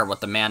compare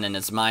what the man in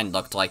his mind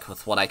looked like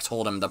with what I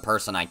told him the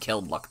person I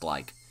killed looked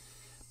like.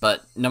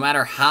 But no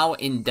matter how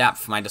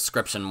in-depth my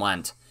description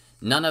went,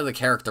 none of the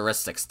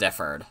characteristics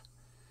differed.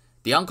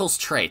 The uncle's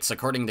traits,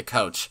 according to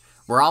Coach,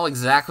 were all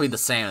exactly the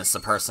same as the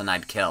person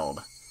I'd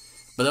killed.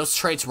 But those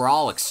traits were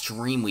all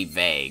extremely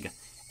vague,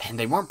 and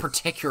they weren't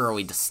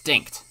particularly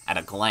distinct at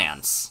a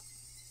glance.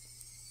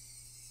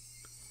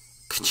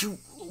 Could you...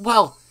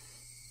 well,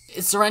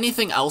 is there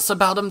anything else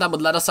about him that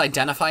would let us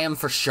identify him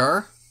for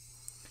sure?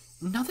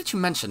 Now that you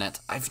mention it,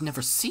 I've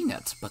never seen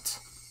it, but...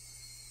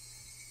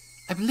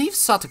 I believe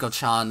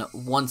Satoko-chan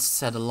once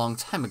said a long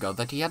time ago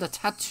that he had a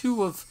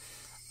tattoo of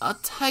a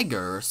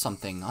tiger or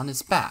something on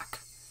his back.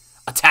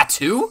 A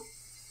tattoo?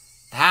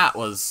 That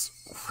was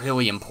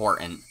really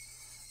important.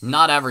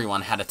 Not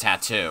everyone had a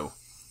tattoo.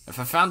 If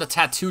I found a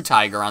tattoo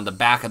tiger on the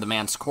back of the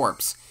man's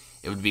corpse,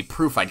 it would be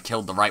proof I'd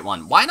killed the right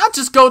one. Why not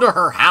just go to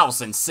her house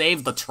and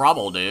save the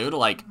trouble, dude?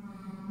 Like,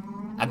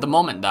 at the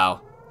moment,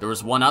 though, there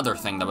was one other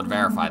thing that would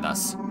verify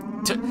this.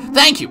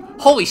 Thank you!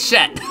 Holy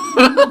shit!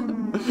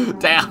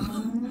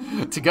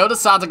 Damn. To go to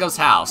Satogo's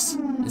house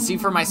and see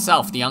for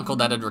myself the uncle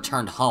that had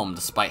returned home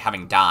despite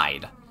having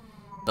died.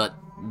 But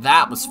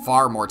that was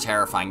far more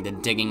terrifying than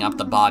digging up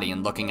the body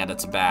and looking at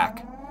its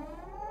back.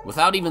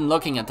 Without even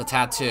looking at the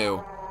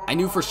tattoo, I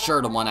knew for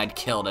sure the one I'd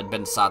killed had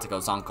been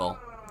Satogo's uncle.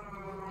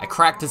 I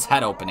cracked his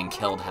head open and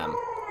killed him.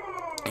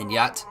 And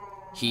yet,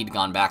 he'd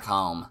gone back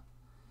home.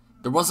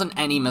 There wasn't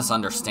any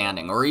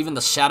misunderstanding, or even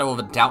the shadow of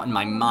a doubt in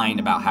my mind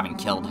about having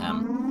killed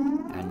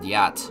him. And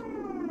yet,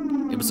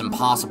 it was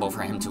impossible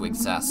for him to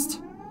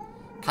exist.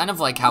 Kind of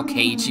like how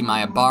Keiichi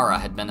Maebara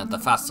had been at the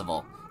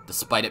festival,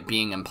 despite it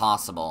being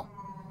impossible.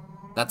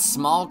 That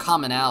small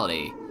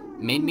commonality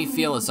made me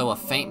feel as though a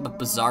faint but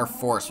bizarre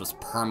force was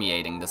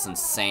permeating this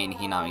insane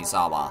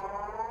Hinamizawa.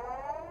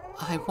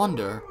 I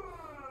wonder,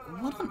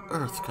 what on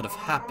earth could have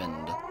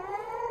happened?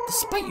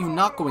 Despite you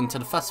not going to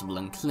the festival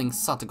and killing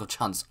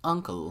Satogo-chan's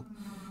uncle,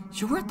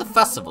 you were at the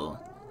festival,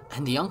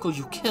 and the uncle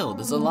you killed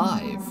is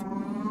alive.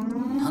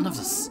 None of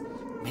this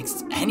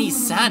makes any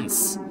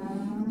sense.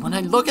 When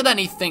I look at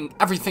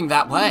everything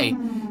that way,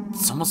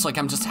 it's almost like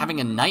I'm just having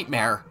a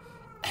nightmare,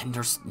 and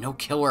there's no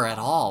killer at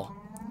all.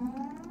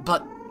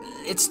 But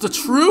it's the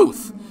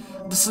truth.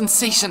 The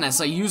sensation as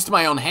I used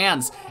my own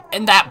hands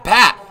and that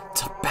bat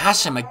to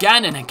bash him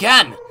again and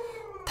again.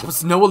 That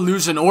was no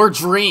illusion or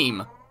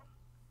dream.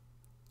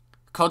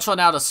 Coach let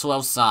out a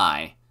slow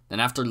sigh, then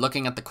after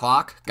looking at the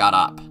clock, got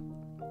up.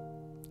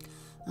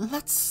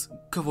 Let's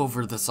go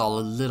over this all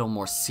a little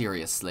more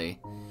seriously.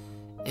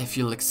 If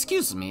you'll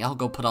excuse me, I'll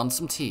go put on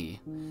some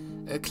tea.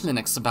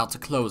 Clinic's about to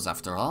close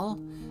after all.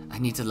 I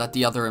need to let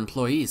the other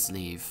employees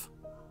leave.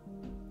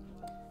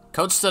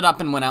 Coach stood up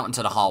and went out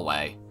into the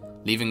hallway,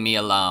 leaving me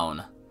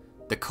alone.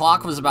 The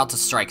clock was about to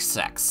strike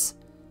 6.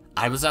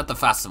 I was at the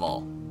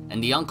festival,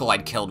 and the uncle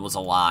I'd killed was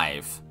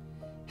alive.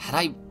 Had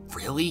I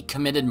really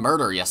committed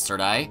murder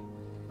yesterday?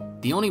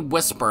 The only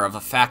whisper of a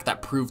fact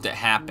that proved it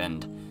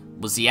happened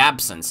was the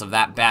absence of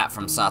that bat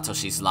from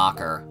Satoshi's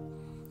locker.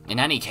 In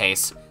any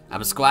case, I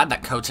was glad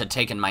that Coach had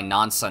taken my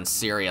nonsense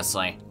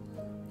seriously.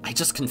 I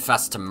just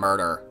confessed to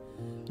murder.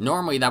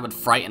 Normally that would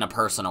frighten a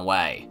person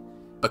away,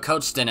 but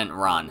Coach didn't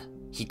run.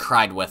 He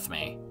cried with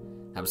me.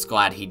 I was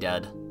glad he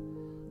did.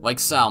 Like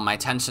so, my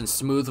tension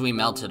smoothly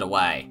melted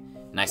away,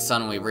 and I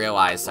suddenly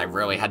realized I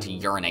really had to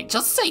urinate.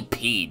 Just say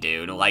pee,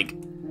 dude, like...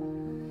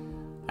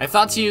 I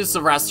thought to use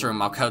the restroom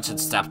while Coach had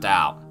stepped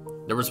out.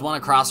 There was one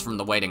across from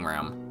the waiting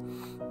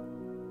room.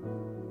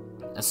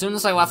 As soon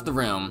as I left the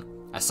room,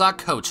 I saw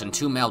Coach and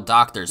 2 male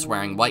doctors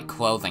wearing white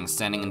clothing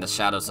standing in the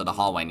shadows of the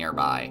hallway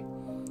nearby.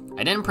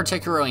 I didn't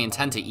particularly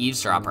intend to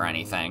eavesdrop or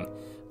anything,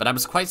 but I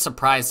was quite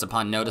surprised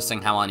upon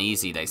noticing how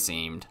uneasy they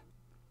seemed.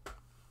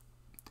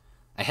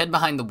 I hid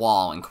behind the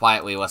wall and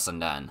quietly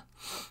listened in.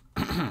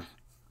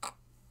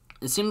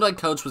 It seemed like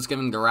Coach was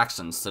giving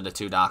directions to the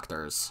 2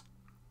 doctors.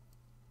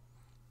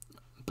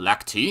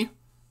 Black tea?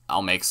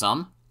 I'll make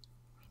some.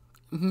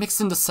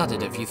 Mix in the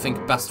sedative you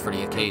think best for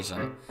the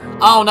occasion.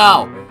 Oh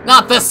no!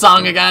 Not this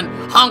song again!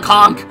 Honk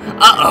honk!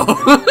 Uh-oh!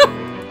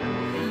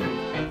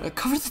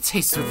 Cover the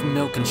taste with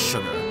milk and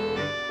sugar.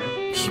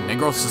 He may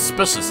grow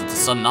suspicious at the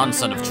sudden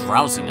onset of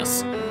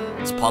drowsiness.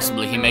 It's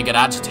possible he may get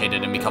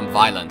agitated and become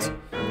violent.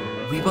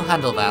 We will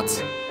handle that.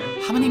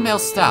 How many male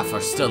staff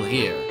are still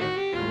here?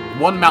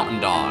 1 mountain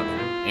dog,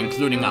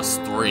 including us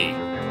 3.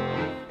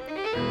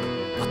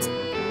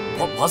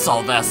 What was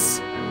all this?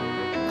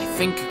 I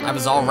think I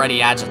was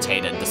already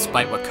agitated,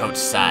 despite what Coach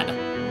said.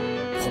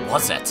 What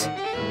was it?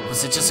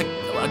 Was it just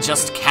a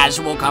just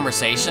casual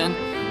conversation,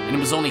 and it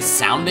was only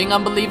sounding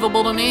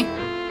unbelievable to me?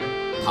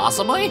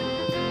 Possibly?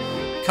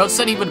 Coach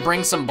said he would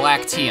bring some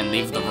black tea and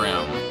leave the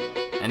room.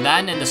 And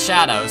then, in the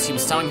shadows, he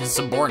was telling his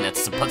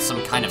subordinates to put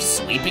some kind of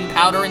sleeping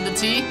powder in the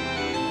tea.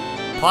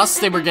 Plus,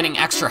 they were getting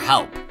extra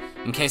help,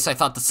 in case I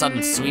thought the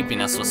sudden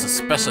sleepiness was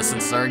suspicious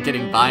and started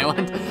getting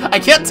violent. I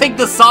can't take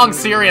this song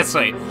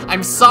seriously.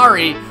 I'm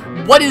sorry.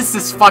 What is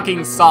this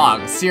fucking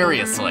song?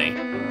 Seriously.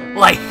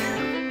 Like...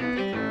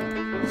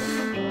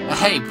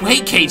 Hey,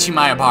 wait, Keiichi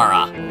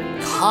Maebara.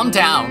 Calm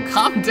down,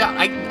 calm down.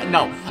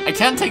 No, I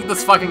can't take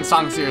this fucking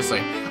song seriously.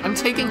 I'm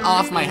taking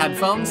off my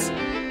headphones.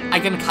 I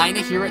can kind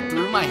of hear it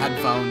through my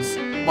headphones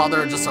while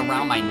they're just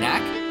around my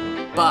neck.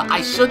 But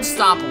I should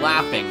stop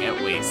laughing,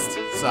 at least.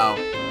 So,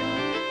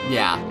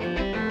 yeah.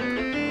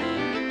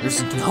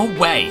 There's no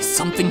way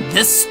something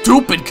this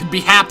stupid could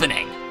be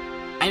happening.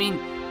 I mean,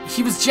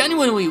 he was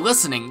genuinely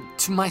listening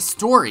to my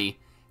story,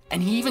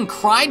 and he even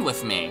cried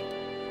with me.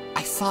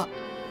 I thought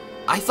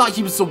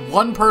he was the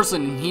one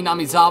person in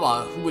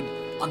Hinamizawa who would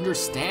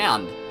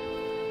understand.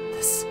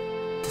 This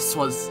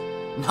was...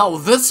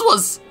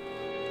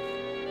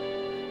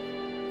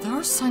 There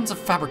are signs of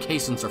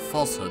fabrications or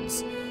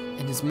falsehoods,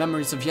 and his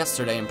memories of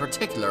yesterday in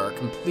particular are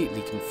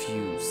completely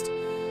confused.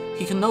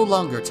 He can no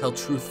longer tell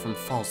truth from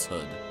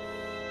falsehood.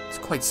 It's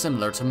quite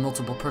similar to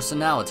multiple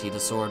personality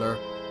disorder.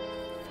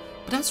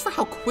 But as for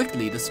how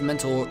quickly this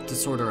mental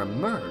disorder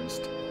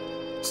emerged,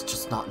 it's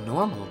just not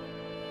normal.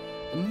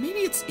 Maybe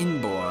it's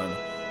inborn,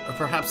 or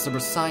perhaps there were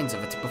signs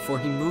of it before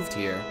he moved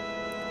here.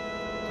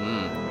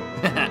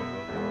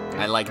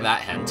 I like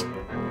that hint.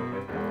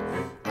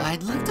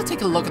 I'd like to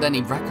take a look at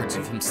any records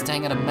of him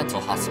staying at a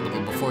mental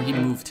hospital before he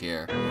moved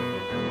here.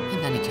 In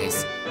any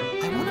case,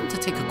 I want him to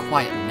take a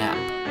quiet nap.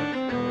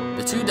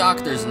 The two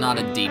doctors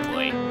nodded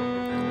deeply.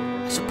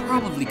 I should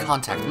probably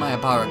contact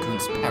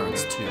Mayabara-kun's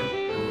parents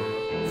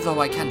too,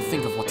 though I can't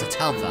think of what to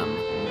tell them.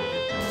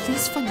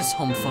 Please find his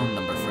home phone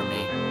number for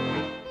me.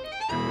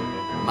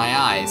 My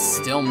eyes,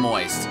 still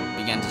moist,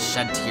 began to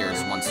shed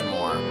tears once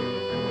more.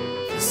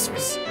 This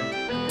was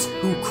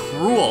too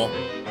cruel.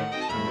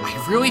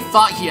 I really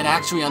thought he had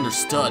actually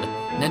understood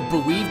and had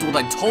believed what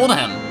I told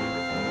him.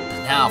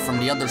 But now, from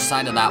the other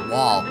side of that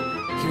wall,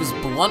 he was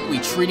bluntly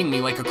treating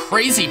me like a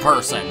crazy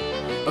person.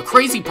 A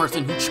crazy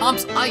person who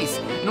chomps ice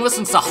and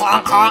listens to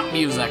honk-honk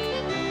music.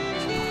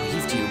 I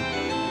believed you.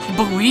 I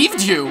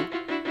believed you!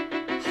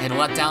 I had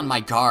let down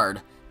my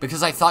guard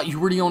because I thought you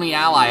were the only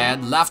ally I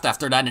had left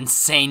after that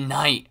insane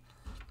night.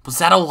 Was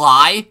that a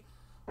lie?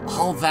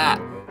 All that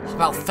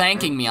about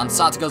thanking me on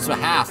Satogo's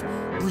behalf,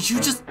 were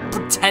you just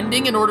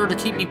pretending in order to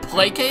keep me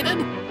placated?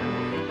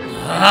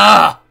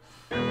 Ugh!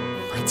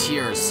 My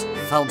tears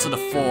fell to the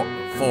floor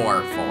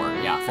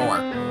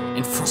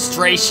in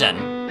frustration.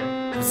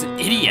 I was an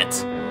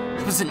idiot.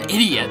 I was an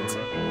idiot.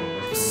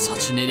 I was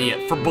such an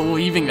idiot for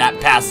believing that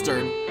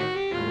bastard.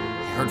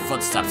 I heard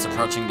footsteps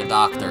approaching the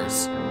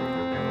doctors.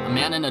 A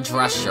man in a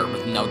dress shirt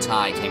with no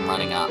tie came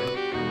running up.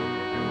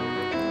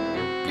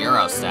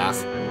 Bureau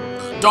staff.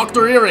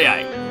 Dr.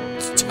 Irie!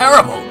 It's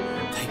terrible!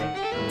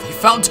 They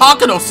found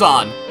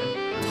Takano-san!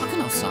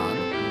 Takano-san?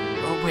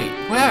 Oh wait,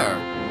 where?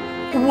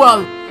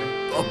 Well,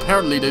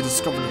 apparently they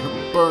discovered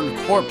her burned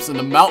corpse in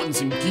the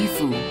mountains in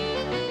Gifu.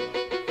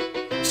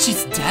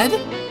 She's dead?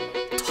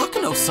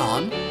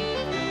 Takano-san?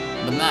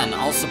 The men,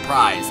 all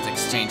surprised,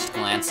 exchanged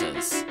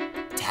glances.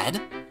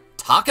 Dead?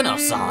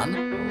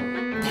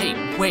 Takano-san?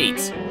 Hey, wait.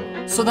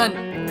 So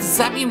then, does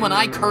that mean when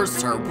I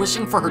cursed her,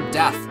 wishing for her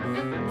death,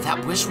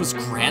 that wish was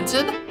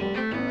granted?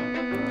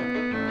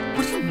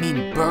 What do you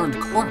mean, burned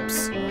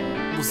corpse?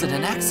 Was it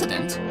an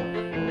accident?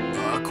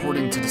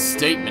 According to the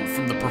statement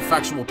from the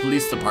Prefectural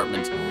Police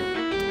Department,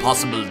 the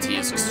possibility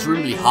is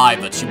extremely high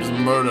that she was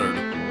murdered.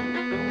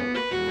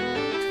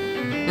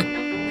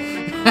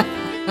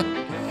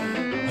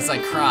 As I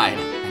cried,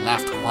 I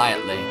laughed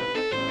quietly.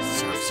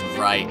 Serves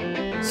you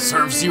right.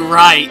 Serves you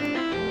right!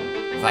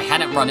 If I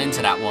hadn't run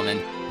into that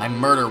woman, my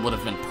murder would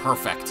have been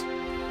perfect.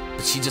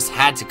 But she just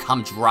had to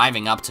come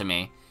driving up to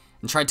me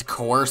and tried to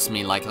coerce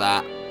me like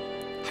that.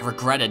 I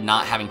regretted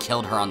not having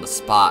killed her on the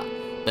spot,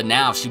 but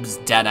now she was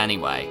dead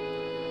anyway.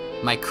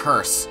 My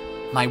curse,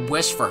 my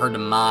wish for her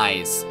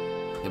demise,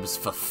 it was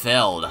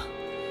fulfilled.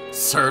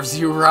 Serves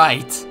you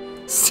right.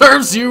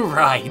 Serves you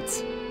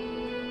right.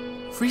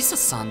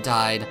 Risa-san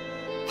died,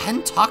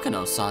 and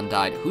Takano-san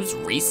died. Who's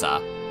Risa?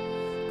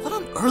 What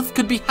on earth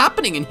could be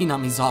happening in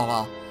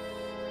Hinamizawa?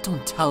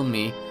 Don't tell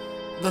me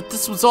that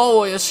this was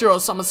all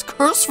Oyashiro-sama's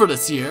curse for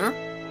this year.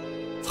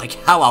 Like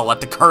how I'll let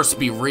the curse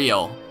be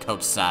real,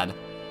 Coach said.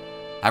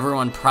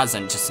 Everyone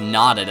present just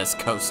nodded as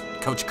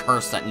Coach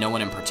cursed at no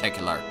one in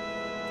particular.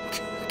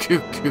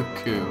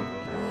 Coo.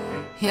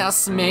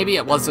 Yes, maybe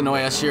it wasn't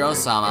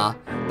Oyashiro-sama,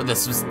 but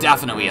this was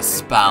definitely a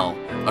spell.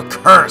 A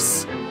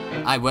curse!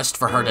 I wished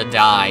for her to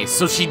die,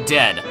 so she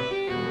did.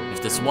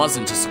 If this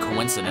wasn't just a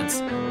coincidence,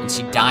 and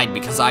she died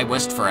because I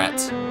wished for it,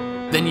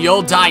 then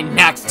you'll die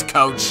next,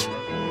 Coach!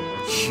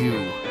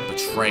 You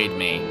betrayed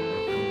me.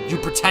 You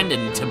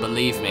pretended to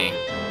believe me,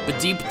 but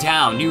deep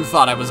down you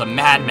thought I was a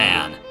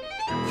madman.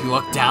 You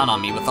looked down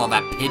on me with all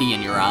that pity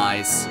in your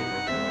eyes.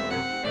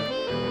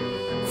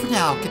 For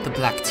now, get the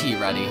black tea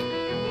ready.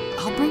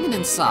 I'll bring it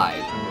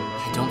inside.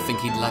 I don't think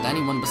he'd let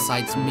anyone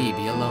besides me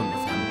be alone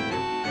with him.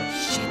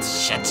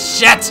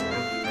 Shit!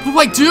 What do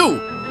I do?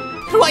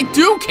 What do I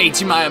do,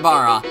 Keiichi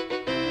Mayabara?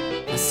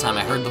 This time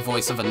I heard the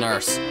voice of a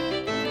nurse.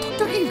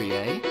 Dr.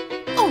 Irie?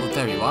 Oh,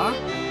 there you are.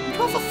 You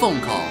have a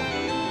phone call.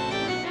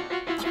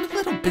 I'm a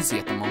little busy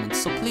at the moment,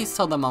 so please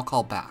tell them I'll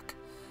call back.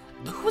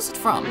 Who is it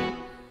from?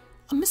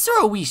 Mr.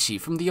 Ooishi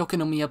from the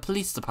Okinomiya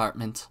Police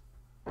Department.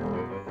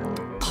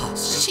 Oh,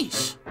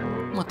 sheesh.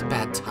 What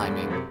bad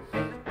timing.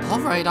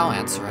 Alright, I'll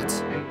answer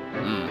it.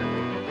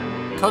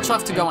 Coach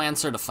left to go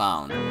answer the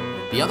phone.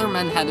 The other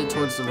men headed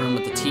towards the room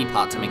with the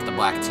teapot to make the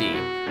black tea,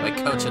 like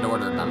Coach had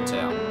ordered them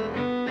to.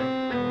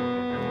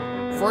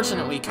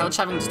 Fortunately, Coach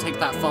having to take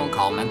that phone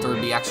call meant there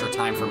would be extra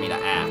time for me to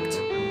act.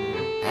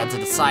 I had to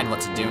decide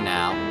what to do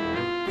now.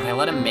 Would I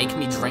let him make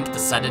me drink the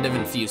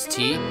sedative-infused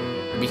tea,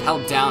 or be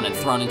held down and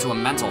thrown into a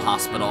mental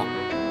hospital?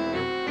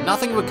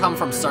 Nothing would come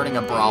from starting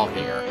a brawl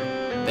here.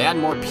 They had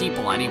more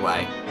people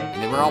anyway, and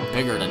they were all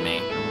bigger than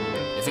me.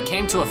 If it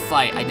came to a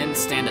fight, I didn't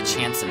stand a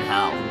chance in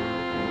hell.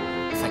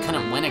 If I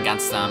couldn't win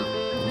against them,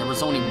 then there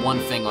was only one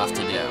thing left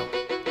to do.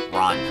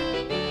 Run.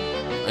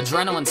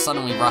 Adrenaline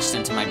suddenly rushed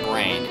into my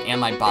brain and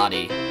my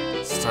body,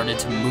 started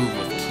to move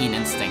with keen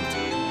instinct,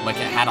 like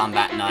it had on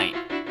that night.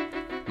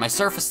 My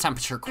surface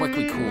temperature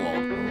quickly cooled,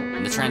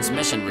 and the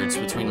transmission routes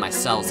between my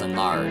cells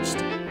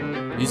enlarged.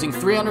 Using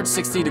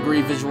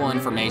 360-degree visual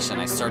information,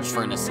 I searched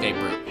for an escape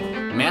route.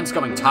 The man's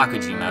going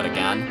Takuji mode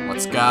again.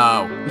 Let's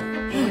go.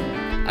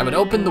 I would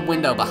open the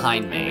window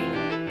behind me.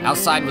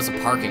 Outside was a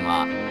parking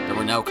lot. There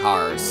were no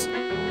cars.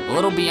 A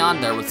little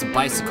beyond there was the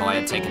bicycle I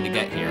had taken to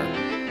get here.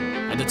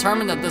 I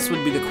determined that this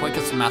would be the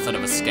quickest method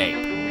of escape.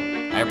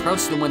 I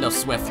approached the window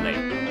swiftly,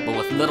 but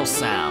with little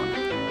sound,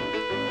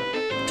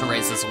 to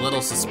raise as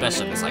little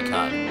suspicion as I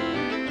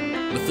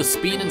could. With the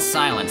speed and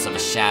silence of a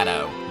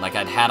shadow, like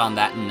I'd had on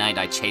that night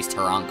I chased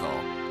her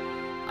uncle,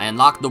 I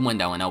unlocked the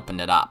window and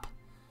opened it up.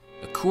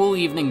 A cool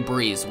evening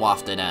breeze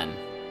wafted in.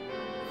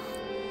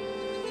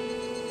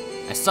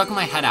 I stuck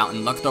my head out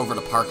and looked over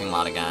the parking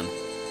lot again.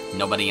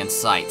 Nobody in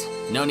sight.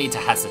 No need to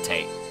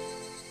hesitate.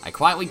 I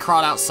quietly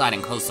crawled outside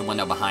and closed the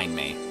window behind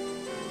me.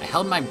 I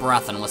held my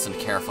breath and listened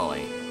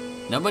carefully.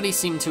 Nobody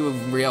seemed to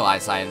have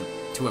realized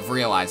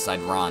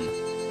I'd run.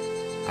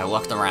 I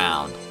looked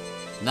around.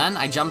 Then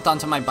I jumped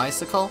onto my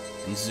bicycle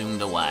and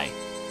zoomed away.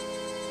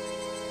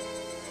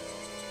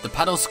 The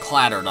pedals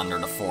clattered under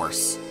the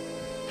force.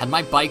 Had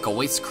my bike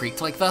always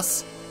creaked like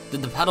this?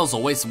 Did the pedals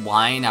always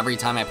whine every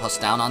time I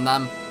pushed down on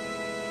them?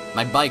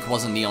 My bike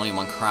wasn't the only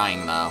one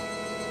crying, though.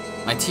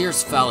 My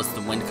tears fell as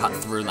the wind cut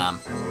through them.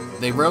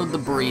 They rode the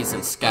breeze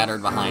and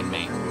scattered behind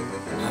me.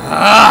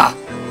 Ah!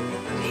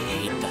 I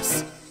hate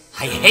this.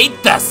 I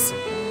hate this!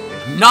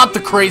 I'm not the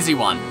crazy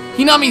one.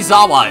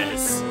 Hinamizawa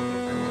is.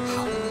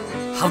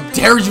 How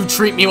dare you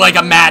treat me like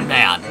a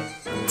madman?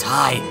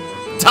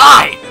 Die.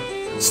 Die!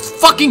 Just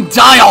fucking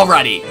die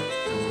already!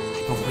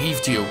 I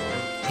believed you.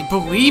 I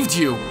believed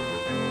you.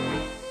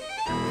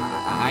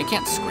 I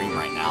can't scream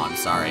right now, I'm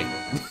sorry.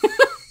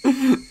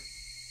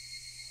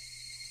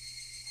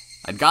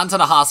 I'd gone to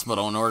the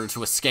hospital in order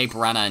to escape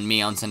Rena and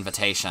Mion's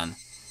invitation,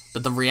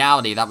 but the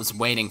reality that was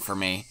waiting for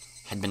me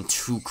had been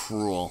too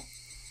cruel.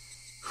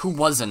 Who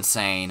was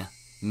insane?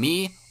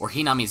 Me or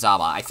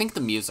Hinamizawa? I think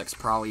the music's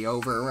probably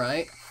over,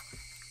 right?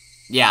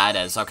 Yeah, it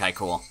is. Okay,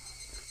 cool.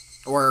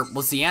 Or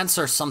was the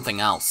answer something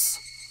else?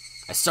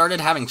 I started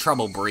having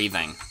trouble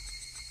breathing.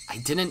 I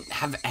didn't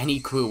have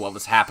any clue what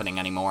was happening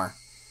anymore.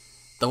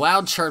 The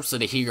loud chirps of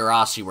the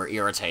Higurashi were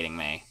irritating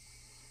me.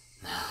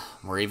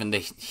 Were even the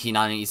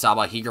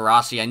Hinamizawa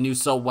Higurashi I knew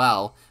so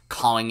well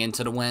calling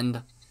into the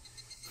wind?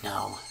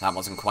 No, that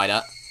wasn't quite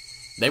it.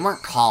 They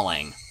weren't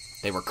calling.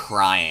 They were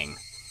crying.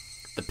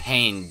 The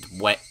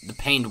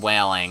pained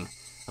wailing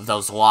of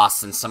those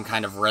lost in some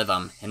kind of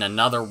rhythm in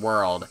another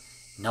world,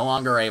 no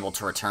longer able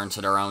to return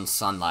to their own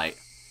sunlight.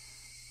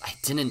 I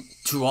didn't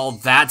do all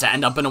that to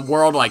end up in a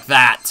world like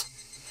that.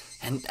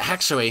 And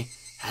actually,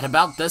 at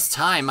about this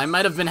time, I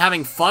might have been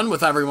having fun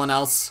with everyone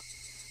else.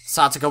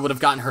 Satoko would have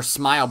gotten her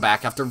smile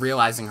back after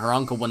realizing her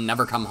uncle would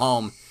never come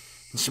home,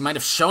 and she might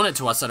have shown it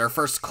to us at our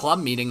first club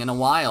meeting in a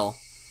while.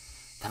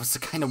 That was the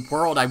kind of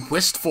world I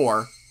wished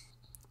for.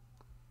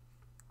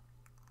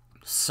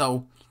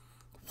 So,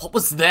 what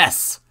was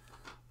this?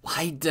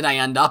 Why did I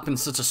end up in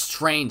such a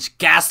strange,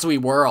 ghastly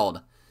world?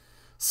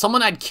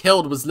 Someone I'd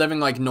killed was living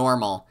like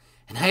normal,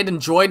 and I had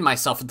enjoyed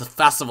myself at the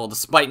festival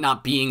despite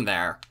not being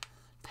there.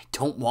 I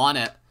don't want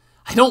it.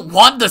 I don't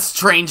want this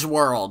strange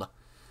world.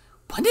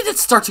 When did it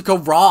start to go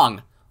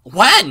wrong?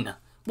 When?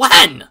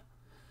 When? No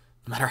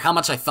matter how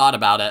much I thought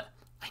about it,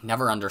 I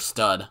never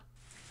understood.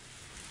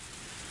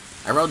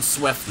 I rode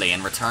swiftly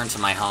and returned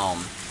to my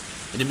home.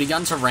 It had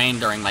begun to rain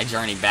during my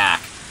journey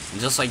back, and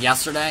just like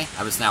yesterday,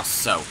 I was now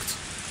soaked.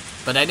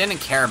 But I didn't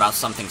care about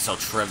something so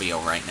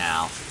trivial right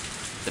now.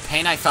 The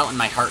pain I felt in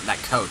my heart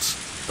that coach,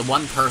 the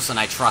one person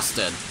I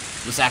trusted,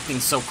 was acting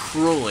so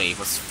cruelly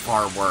was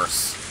far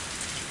worse.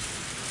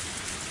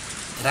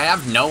 Did I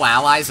have no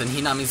allies in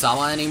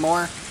Hinamizawa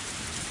anymore?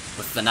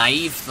 With the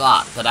naive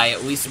thought that I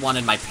at least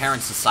wanted my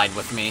parents to side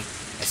with me,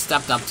 I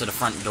stepped up to the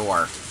front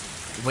door.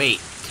 Wait,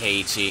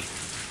 Keiichi.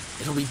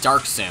 It'll be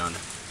dark soon.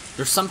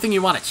 There's something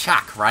you want to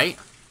check, right?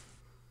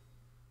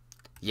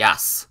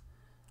 Yes.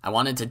 I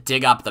wanted to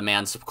dig up the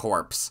man's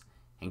corpse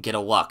and get a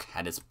look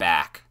at his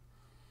back.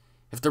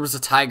 If there was a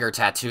tiger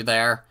tattoo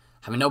there,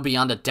 I would know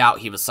beyond a doubt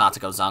he was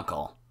Satoko's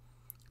uncle.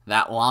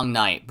 That long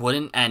night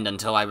wouldn't end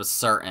until I was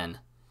certain.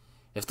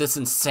 If this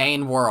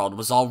insane world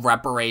was all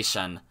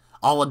reparation,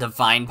 all a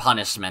divine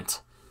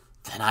punishment,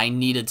 then I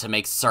needed to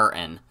make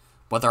certain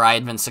whether I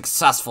had been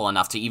successful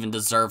enough to even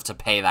deserve to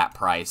pay that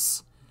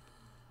price.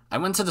 I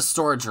went to the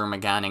storage room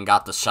again and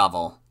got the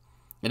shovel.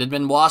 It had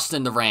been washed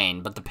in the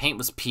rain, but the paint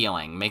was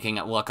peeling, making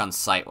it look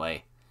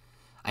unsightly.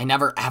 I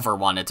never ever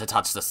wanted to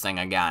touch this thing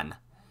again.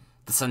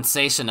 The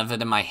sensation of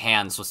it in my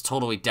hands was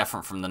totally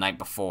different from the night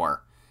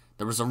before.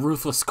 There was a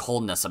ruthless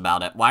coldness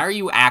about it. Why are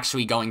you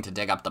actually going to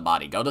dig up the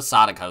body? Go to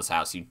Satoko's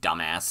house, you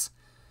dumbass.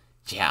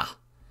 Yeah.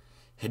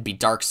 It'd be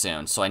dark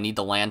soon, so I need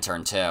the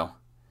lantern, too.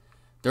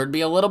 There would be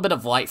a little bit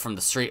of light from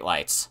the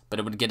streetlights, but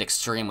it would get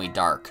extremely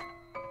dark.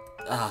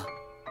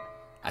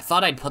 I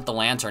thought I'd put the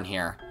lantern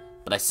here,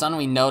 but I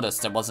suddenly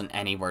noticed it wasn't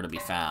anywhere to be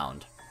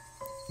found.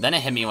 Then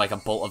it hit me like a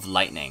bolt of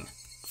lightning.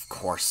 Of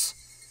course.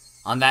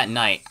 On that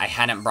night, I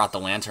hadn't brought the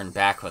lantern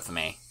back with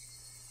me.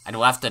 I'd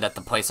left it at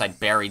the place I'd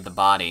buried the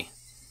body.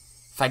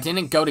 If I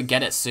didn't go to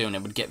get it soon,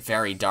 it would get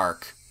very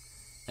dark.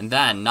 And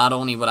then, not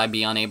only would I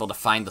be unable to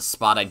find the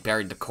spot I'd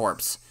buried the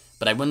corpse,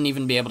 but I wouldn't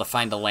even be able to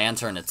find the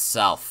lantern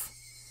itself.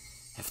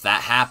 If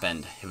that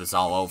happened, it was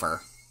all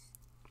over.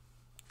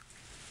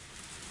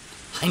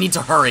 I need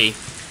to hurry.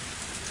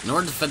 In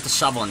order to fit the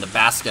shovel in the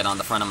basket on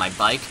the front of my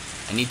bike,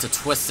 I need to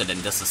twist it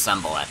and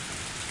disassemble it.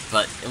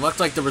 But it looked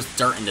like there was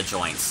dirt in the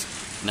joints.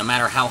 No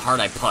matter how hard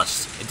I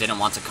pushed, it didn't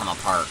want to come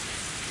apart.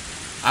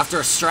 After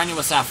a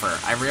strenuous effort,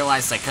 I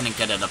realized I couldn't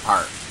get it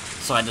apart,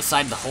 so I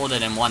decided to hold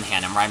it in one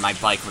hand and ride my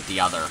bike with the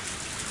other.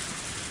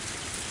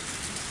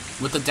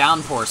 With the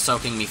downpour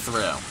soaking me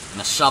through,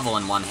 and a shovel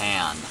in one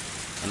hand,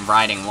 and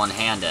riding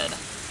one-handed,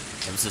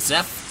 it was as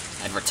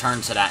if I'd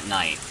returned to that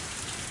night.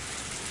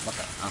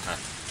 Okay.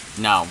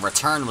 No,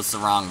 return was the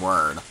wrong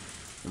word.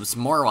 It was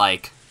more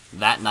like,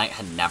 that night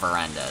had never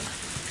ended.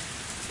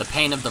 The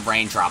pain of the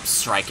raindrops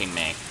striking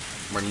me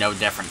were no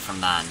different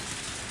from then.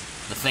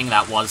 The thing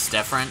that was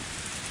different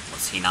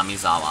was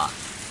Hinamizawa,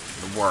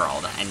 the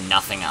world, and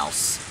nothing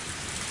else.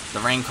 The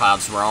rain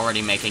clouds were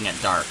already making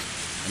it dark,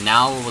 and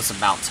now it was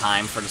about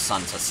time for the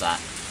sun to set.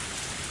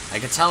 I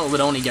could tell it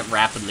would only get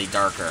rapidly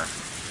darker.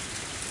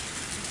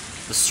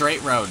 The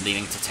straight road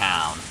leading to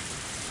town,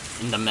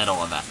 in the middle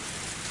of it.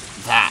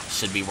 That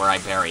should be where I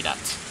buried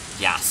it.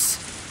 Yes,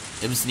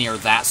 it was near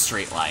that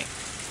streetlight.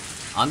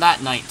 On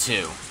that night,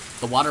 too,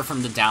 the water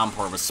from the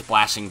downpour was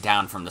splashing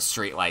down from the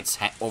streetlight's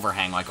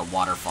overhang like a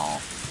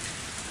waterfall.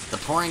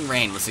 The pouring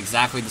rain was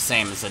exactly the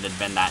same as it had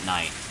been that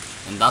night,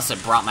 and thus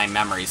it brought my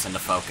memories into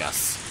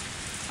focus.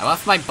 I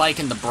left my bike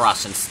in the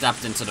brush and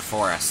stepped into the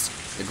forest,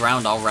 the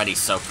ground already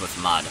soaked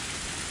with mud.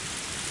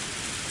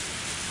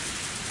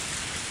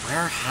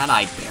 Where had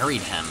I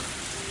buried him?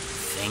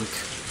 Think.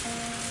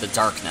 The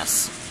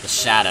darkness, the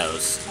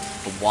shadows,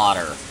 the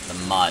water, the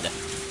mud.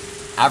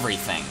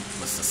 Everything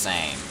was the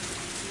same.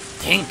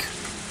 Think!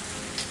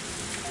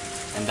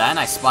 And then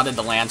I spotted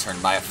the lantern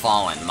by a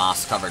fallen,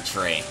 moss-covered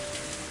tree.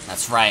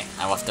 That's right,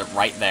 I left it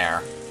right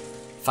there.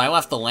 If I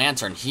left the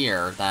lantern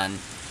here, then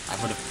I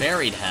would have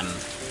buried him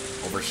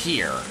over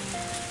here.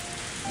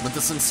 With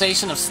the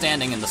sensation of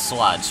standing in the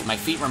sludge, my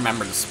feet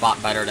remembered the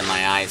spot better than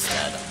my eyes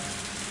did.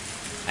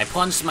 I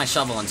plunged my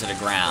shovel into the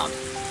ground.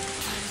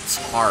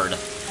 It's hard.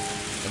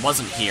 It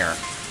wasn't here.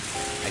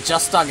 I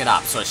just dug it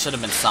up, so it should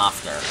have been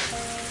softer.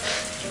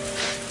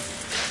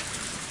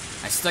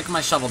 I stick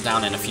my shovel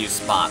down in a few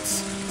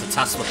spots, to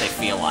test what they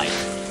feel like.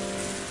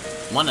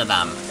 One of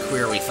them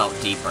clearly felt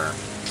deeper.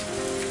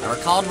 I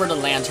recalled where the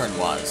lantern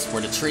was,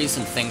 where the trees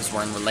and things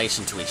were in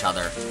relation to each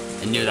other,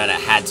 and knew that it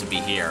had to be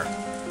here.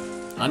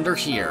 Under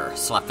here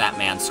slept that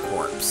man's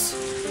corpse.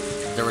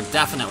 There would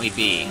definitely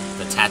be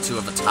the tattoo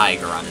of a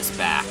tiger on his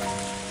back.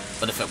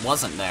 But if it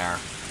wasn't there,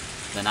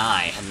 then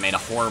I had made a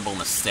horrible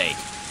mistake,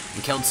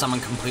 and killed someone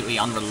completely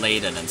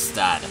unrelated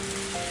instead.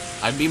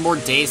 I'd be more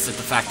dazed at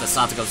the fact that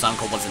Satogo's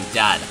uncle wasn't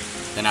dead,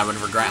 than I would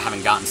regret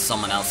having gotten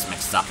someone else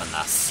mixed up in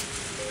this.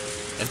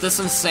 If this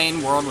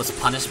insane world was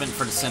punishment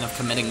for the sin of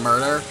committing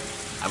murder,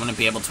 I wouldn't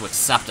be able to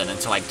accept it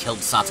until I'd killed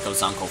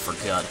Satogo's uncle for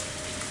good.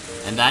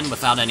 And then,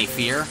 without any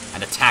fear,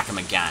 I'd attack him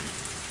again.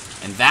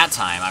 And that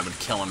time, I would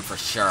kill him for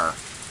sure.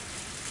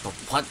 But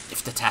what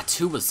if the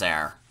tattoo was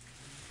there?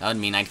 That would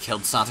mean I'd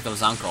killed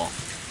Satogo's uncle.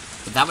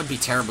 But that would be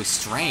terribly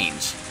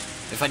strange.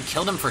 If I'd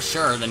killed him for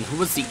sure, then who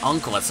was the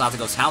uncle at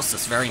Satogo's house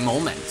this very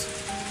moment?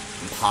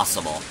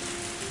 Impossible.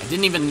 I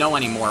didn't even know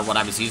anymore what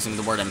I was using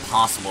the word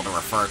impossible to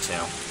refer to.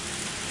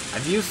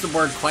 I've used the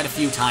word quite a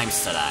few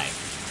times today.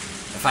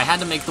 If I had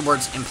to make the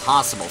words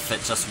impossible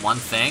fit just one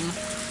thing,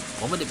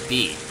 what would it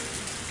be?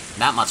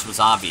 That much was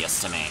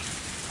obvious to me.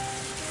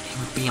 It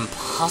would be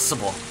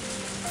impossible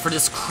for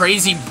this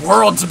crazy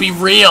world to be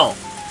real!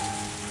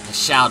 I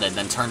shouted,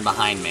 then turned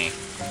behind me.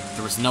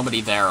 There was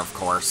nobody there, of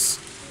course.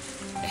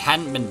 It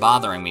hadn't been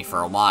bothering me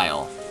for a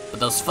while, but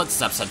those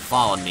footsteps had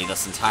followed me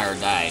this entire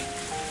day.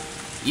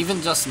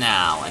 Even just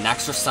now, an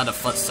extra set of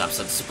footsteps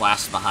had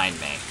splashed behind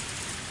me.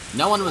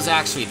 No one was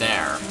actually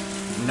there.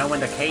 No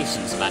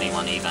indications of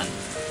anyone, even.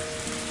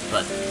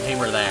 But they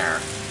were there.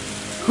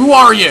 Who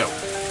are you?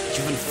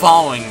 You've been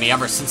following me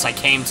ever since I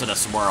came to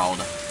this world.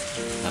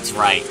 That's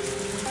right.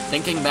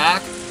 Thinking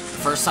back,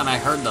 the first time I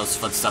heard those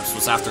footsteps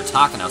was after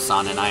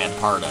Takano-san and I had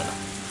parted.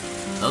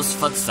 Those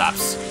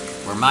footsteps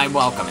were my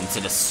welcome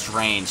into this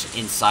strange,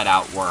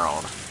 inside-out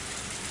world.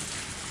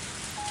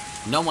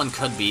 No one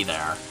could be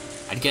there.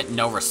 I'd get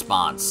no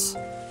response.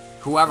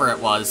 Whoever it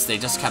was, they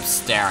just kept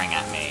staring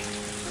at me.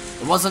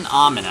 It wasn't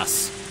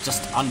ominous,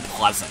 just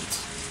unpleasant.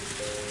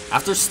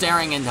 After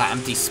staring into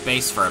empty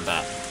space for a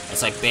bit,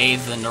 as I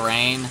bathed in the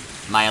rain,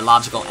 my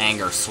illogical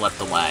anger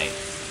slipped away.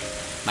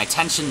 My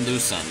tension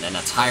loosened, and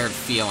a tired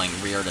feeling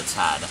reared its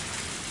head.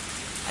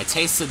 I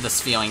tasted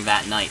this feeling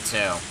that night,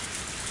 too.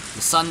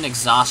 The sudden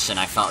exhaustion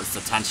I felt as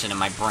the tension in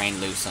my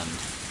brain loosened.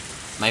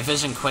 My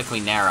vision quickly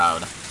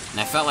narrowed, and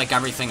I felt like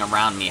everything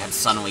around me had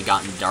suddenly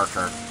gotten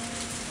darker.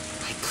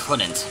 I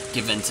couldn't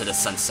give in to the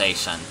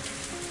sensation.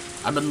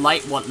 I would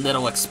light what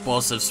little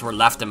explosives were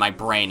left in my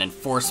brain and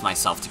force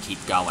myself to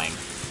keep going.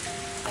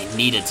 I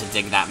needed to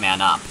dig that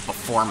man up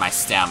before my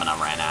stamina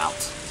ran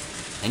out.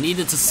 I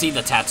needed to see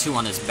the tattoo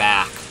on his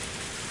back.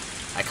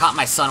 I caught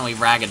my suddenly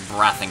ragged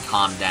breath and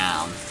calmed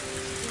down.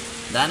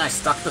 Then I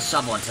stuck the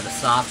shovel into the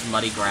soft,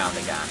 muddy ground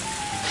again.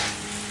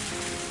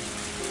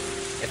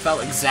 It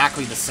felt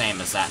exactly the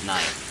same as that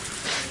night.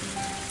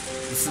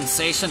 The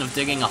sensation of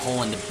digging a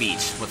hole in the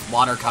beach with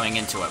water coming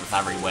into it with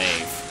every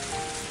wave.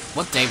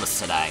 What day was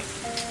today?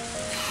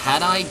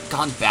 Had I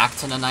gone back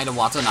to the night of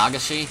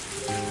Watanagashi?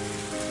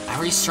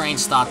 Every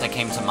strange thought that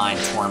came to mind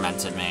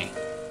tormented me.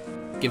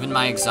 Given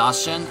my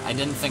exhaustion, I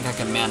didn't think I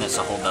could manage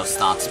to hold those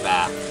thoughts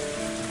back.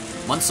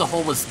 Once the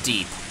hole was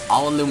deep,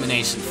 all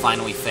illumination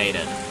finally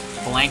faded,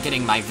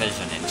 blanketing my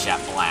vision in jet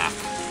black.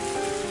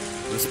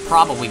 It was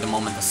probably the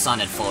moment the sun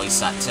had fully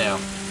set too.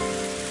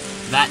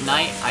 That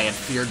night, I had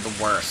feared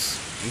the worst,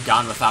 and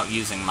gone without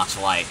using much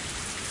light.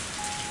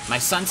 My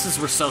senses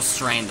were so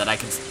strained that I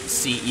could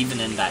see even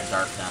in that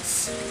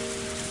darkness.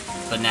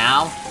 But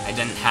now, I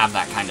didn't have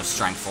that kind of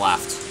strength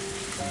left.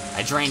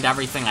 I drained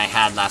everything I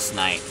had last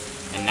night,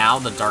 and now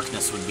the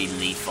darkness would be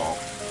lethal.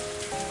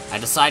 I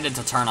decided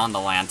to turn on the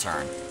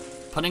lantern.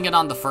 Putting it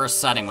on the first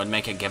setting would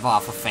make it give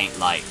off a faint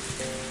light.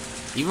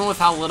 Even with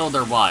how little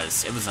there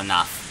was, it was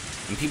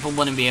enough, and people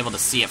wouldn't be able to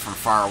see it from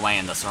far away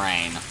in this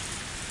rain.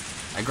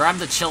 I grabbed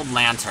the chilled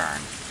lantern,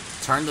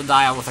 turned the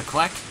dial with a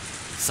click,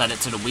 set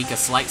it to the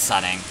weakest light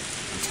setting,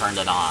 and turned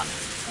it on.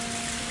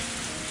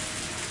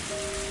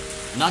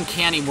 An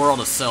uncanny world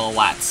of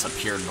silhouettes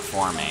appeared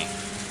before me.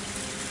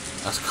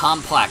 A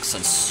complex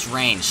and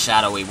strange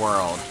shadowy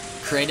world,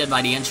 created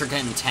by the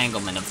intricate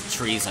entanglement of the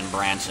trees and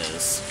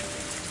branches.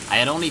 I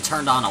had only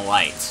turned on a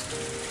light,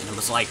 and it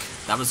was like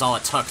that was all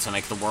it took to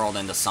make the world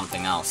into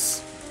something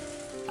else.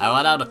 I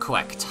let out a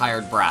quick,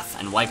 tired breath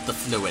and wiped the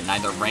fluid,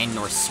 neither rain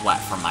nor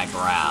sweat, from my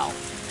brow.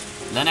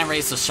 Then I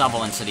raised the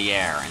shovel into the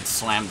air and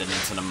slammed it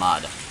into the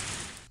mud.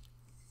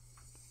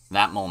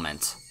 That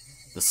moment,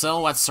 the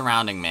silhouettes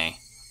surrounding me,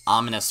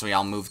 ominously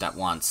all moved at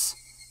once.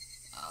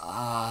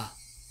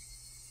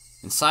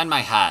 Inside my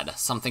head,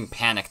 something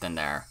panicked in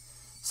there.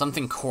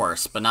 Something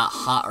coarse, but not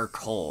hot or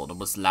cold,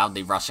 was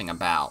loudly rushing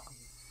about.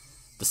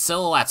 The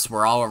silhouettes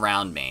were all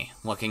around me,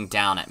 looking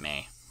down at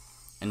me.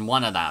 And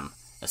one of them,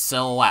 a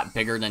silhouette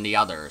bigger than the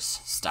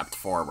others, stepped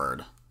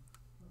forward.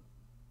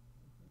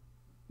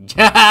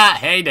 Yeah,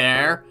 hey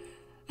there!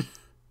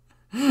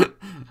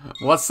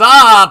 What's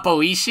up,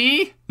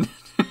 Ooishi?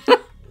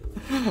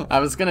 I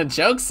was gonna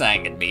joke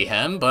saying it'd be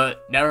him,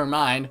 but never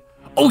mind.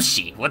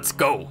 Ooishi, let's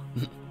go!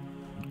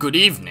 Good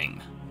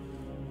evening.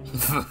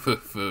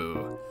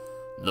 The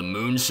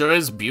moon sure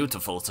is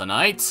beautiful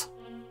tonight.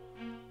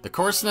 The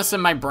coarseness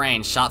in my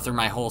brain shot through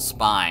my whole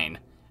spine,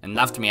 and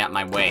left me at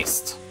my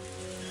waist.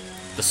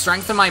 The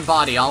strength in my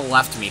body all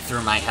left me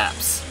through my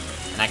hips,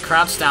 and I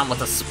crouched down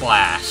with a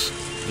splash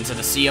into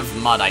the sea of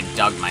mud I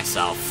dug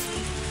myself.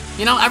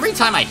 You know, every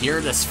time I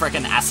hear this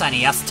frickin'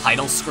 SNES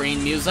title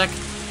screen music,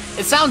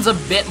 it sounds a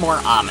bit more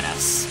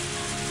ominous.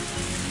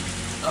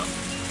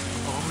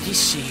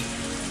 Ooishi.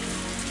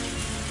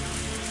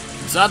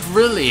 Is that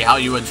really how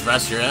you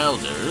address your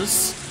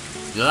elders?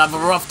 You'll have a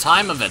rough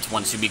time of it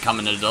once you become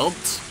an adult.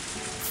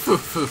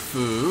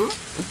 Foo.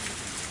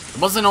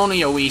 It wasn't only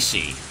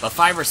Ooishi, but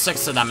 5 or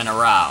 6 of them in a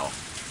row.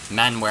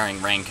 Men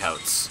wearing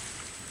raincoats.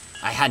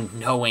 I had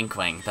no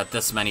inkling that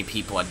this many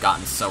people had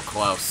gotten so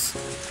close.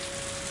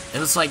 It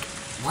was like,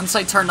 once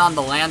I turned on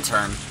the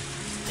lantern,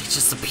 they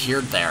just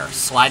appeared there,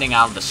 sliding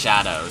out of the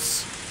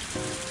shadows.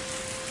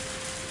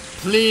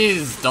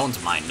 Please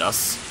don't mind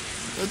us.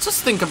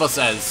 Just think of us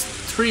as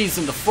trees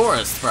in the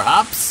forest,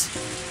 perhaps.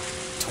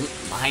 Don't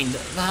mind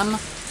them?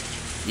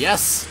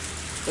 Yes.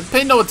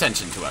 Pay no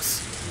attention to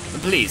us.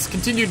 Please,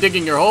 continue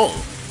digging your hole.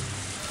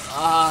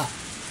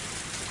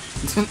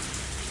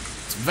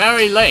 It's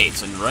very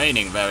late and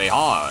raining very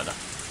hard.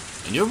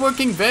 And you're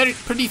working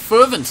pretty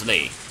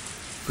fervently.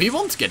 We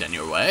won't get in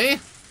your way.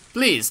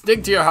 Please,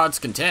 dig to your heart's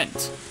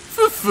content.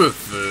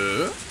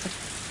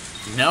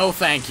 No,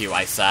 thank you,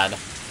 I said.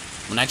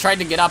 When I tried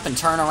to get up and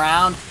turn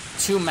around,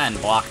 2 men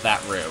blocked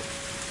that route.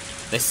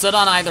 They stood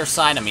on either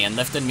side of me and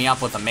lifted me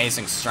up with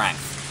amazing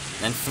strength,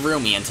 then threw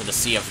me into the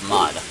sea of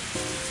mud.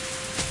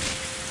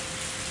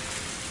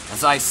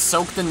 As I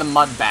soaked in the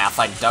mud bath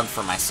I dug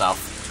for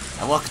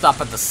myself, I looked up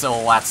at the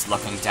silhouettes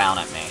looking down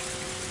at me.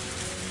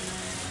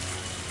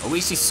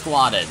 Ooishi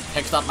squatted,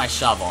 picked up my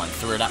shovel, and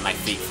threw it at my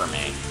feet for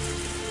me.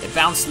 It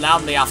bounced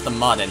loudly off the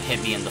mud and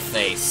hit me in the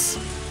face.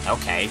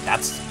 Okay,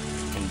 that's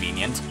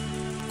convenient.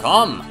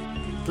 Come!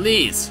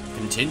 Please,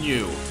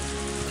 continue.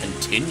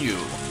 Continue.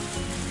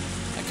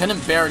 I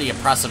couldn't bear the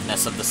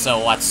oppressiveness of the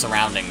silhouettes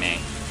surrounding me,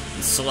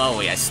 and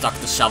slowly I stuck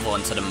the shovel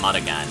into the mud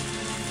again.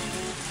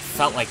 It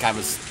felt like I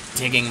was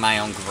digging my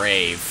own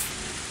grave.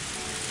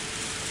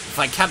 If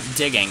I kept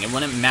digging, it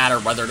wouldn't matter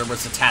whether there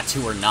was a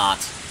tattoo or not,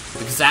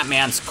 because that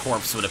man's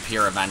corpse would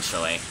appear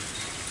eventually.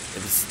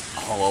 It was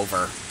all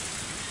over.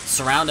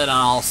 Surrounded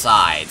on all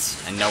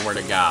sides, and nowhere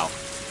to go.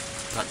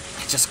 But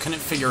I just couldn't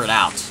figure it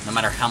out, no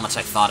matter how much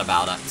I thought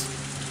about it.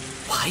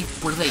 Why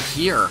were they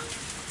here?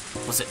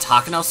 Was it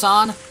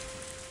Takano-san?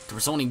 There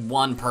was only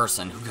one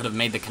person who could have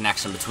made the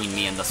connection between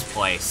me and this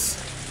place.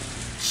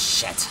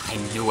 Shit, I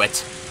knew it.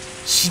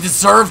 She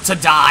deserved to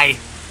die!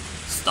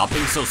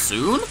 Stopping so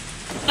soon?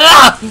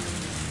 Ah!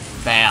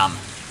 Bam.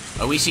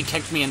 Ooishi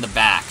kicked me in the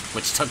back,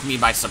 which took me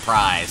by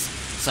surprise,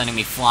 sending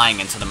me flying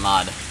into the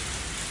mud.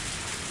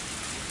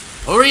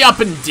 Hurry up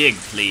and dig,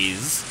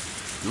 please.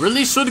 You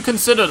really should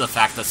consider the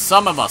fact that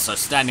some of us are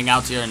standing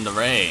out here in the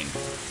rain.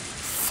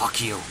 Fuck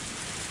you.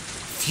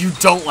 If you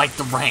don't like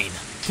the rain,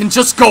 then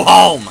just go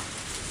home!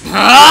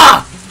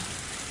 Ah!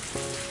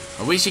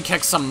 Ooishi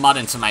kicked some mud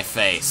into my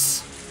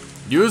face.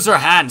 Use your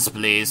hands,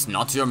 please,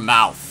 not your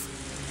mouth.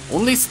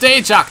 Only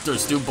stage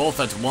actors do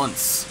both at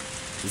once.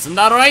 Isn't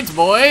that right,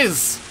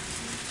 boys?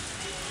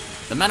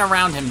 The men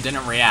around him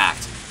didn't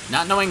react,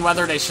 not knowing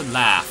whether they should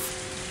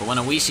laugh. But when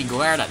Ooishi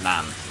glared at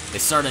them, they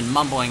started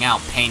mumbling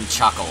out pained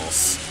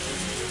chuckles.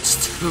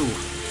 Just who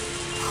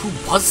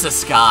was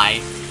this guy?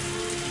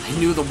 I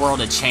knew the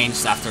world had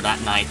changed after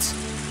that night.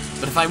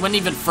 But if I went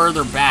even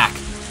further back,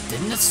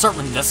 didn't it start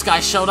when this guy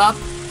showed up?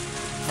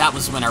 That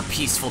was when our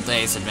peaceful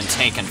days had been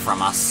taken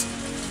from us.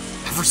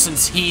 Ever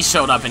since he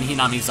showed up in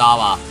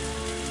Hinamizawa,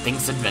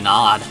 things had been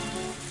odd.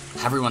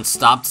 Everyone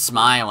stopped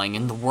smiling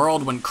and the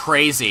world went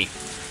crazy.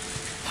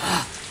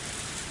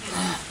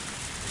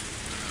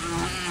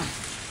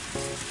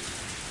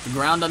 The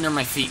ground under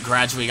my feet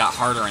gradually got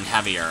harder and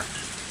heavier.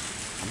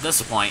 At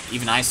this point,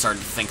 even I started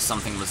to think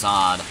something was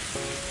odd.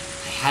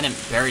 I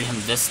hadn't buried him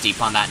this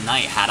deep on that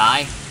night, had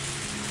I?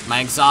 My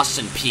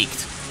exhaustion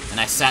peaked, and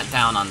I sat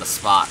down on the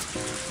spot.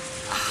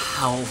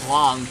 How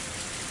long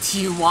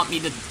do you want me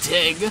to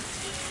dig?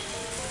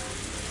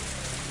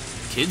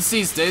 Kids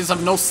these days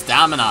have no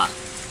stamina.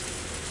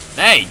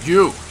 Hey,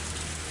 you!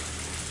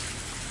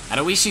 At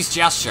Ooishi's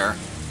gesture,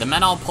 the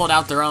men all pulled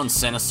out their own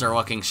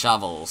sinister-looking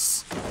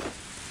shovels.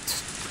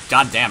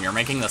 God damn, you're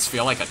making this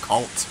feel like a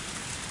cult.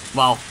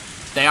 Well,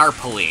 they are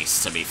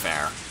police, to be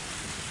fair.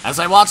 As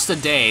I watched the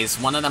daze,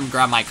 one of them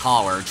grabbed my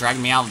collar,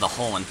 dragged me out of the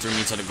hole, and threw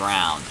me to the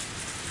ground.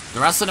 The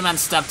rest of the men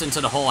stepped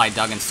into the hole I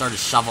dug and started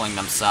shoveling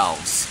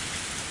themselves.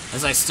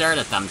 As I stared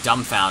at them,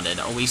 dumbfounded,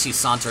 Ooishi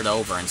sauntered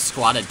over and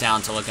squatted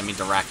down to look at me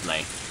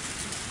directly.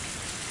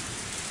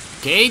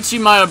 Keiichi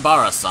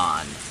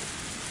Mayabara-san,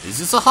 is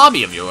this a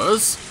hobby of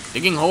yours?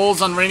 Digging holes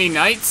on rainy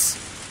nights?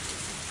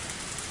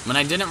 When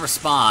I didn't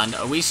respond,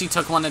 Ooishi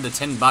took one of the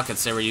tin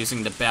buckets they were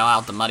using to bail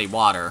out the muddy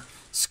water,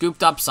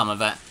 scooped up some of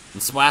it,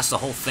 and splashed the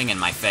whole thing in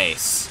my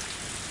face.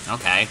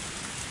 Okay.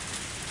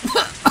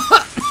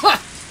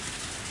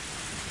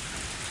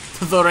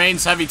 The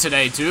rain's heavy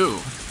today, too.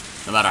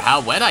 No matter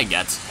how wet I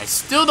get, I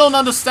still don't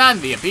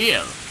understand the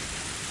appeal.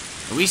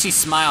 Ooishi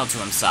smiled to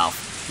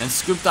himself, then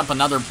scooped up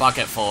another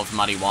bucket full of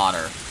muddy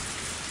water.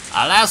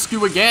 I'll ask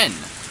you again.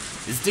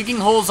 Is digging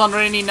holes on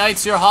rainy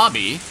nights your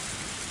hobby?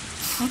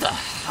 Who the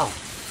hell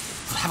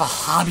would have a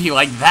hobby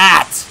like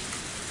that?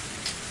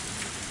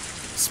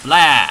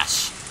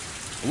 Splash!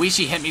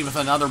 Ooishi hit me with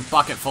another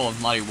bucket full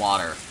of muddy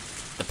water.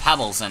 The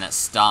pebbles in it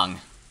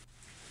stung.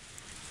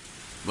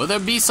 Will there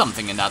be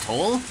something in that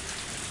hole?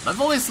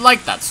 I've always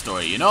liked that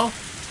story, you know?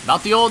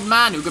 About the old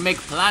man who could make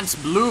plants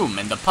bloom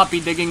and the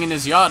puppy digging in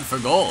his yard for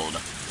gold.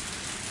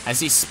 As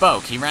he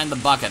spoke, he ran the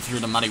bucket through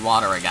the muddy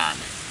water again,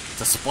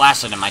 to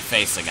splash it in my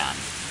face again.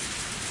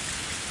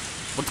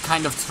 What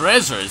kind of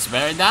treasure is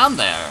buried down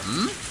there,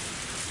 hmm?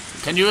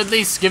 Can you at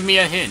least give me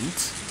a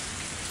hint?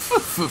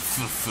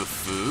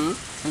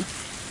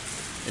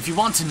 If you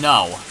want to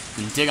know,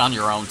 then dig on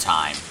your own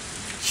time.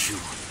 You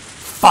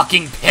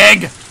fucking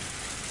pig!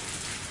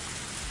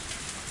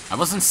 I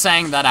wasn't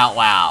saying that out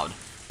loud,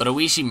 but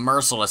Ooishi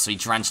mercilessly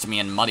drenched me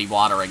in muddy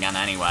water again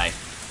anyway.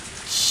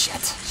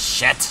 Shit,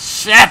 shit,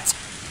 shit!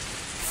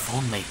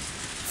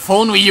 If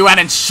only you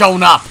hadn't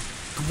shown up,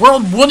 the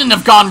world wouldn't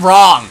have gone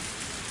wrong!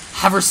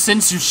 Ever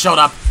since you showed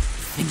up,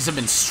 things have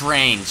been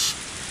strange.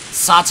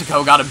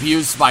 Satoko got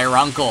abused by her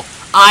uncle,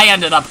 I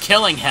ended up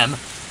killing him,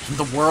 and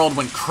the world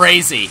went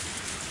crazy.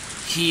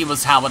 He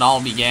was how it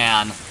all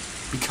began,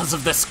 because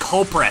of this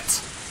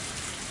culprit.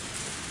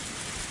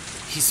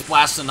 He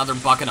splashed another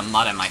bucket of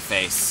mud in my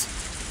face.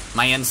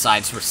 My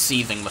insides were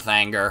seething with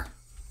anger.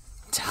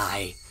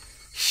 Die.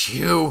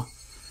 You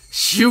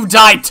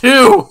die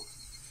too!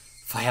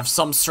 If I have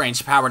some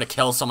strange power to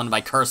kill someone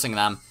by cursing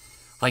them,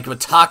 like with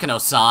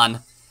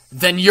Takano-san,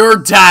 then you're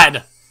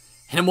dead!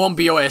 And it won't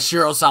be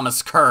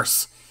Oeshiro-sama's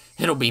curse.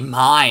 It'll be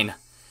mine.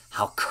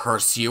 I'll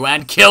curse you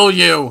and kill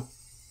you!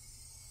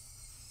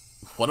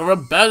 What a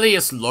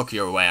rebellious look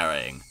you're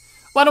wearing.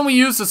 Why don't we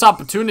use this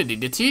opportunity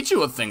to teach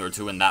you a thing or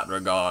two in that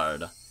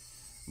regard?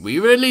 We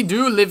really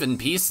do live in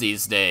peace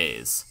these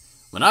days.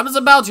 When I was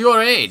about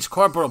your age,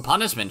 corporal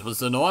punishment was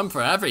the norm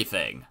for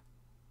everything.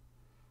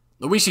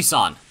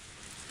 Ooishi-san.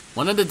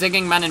 One of the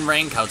digging men in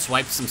raincoats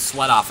wiped some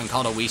sweat off and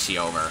called Ooishi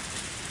over.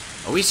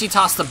 Ooishi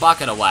tossed the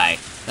bucket away,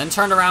 then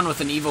turned around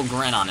with an evil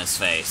grin on his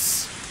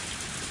face.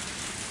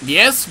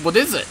 Yes, what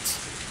is it?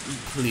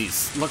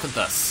 Please, look at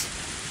this.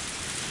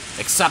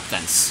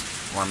 Acceptance,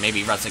 or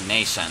maybe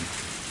resignation.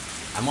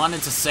 I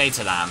wanted to say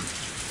to them,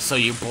 So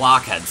you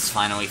blockheads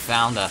finally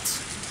found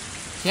it.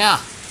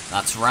 Yeah,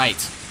 that's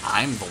right.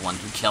 I'm the one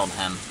who killed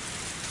him.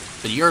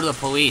 But you're the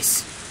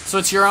police, so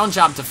it's your own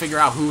job to figure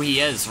out who he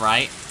is,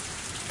 right?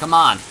 Come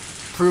on,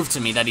 prove to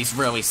me that he's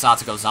really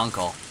Satoko's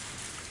uncle.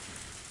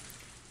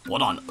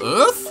 What on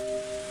earth?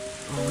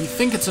 We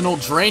think it's an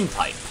old drain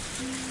pipe.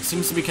 It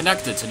seems to be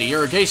connected to the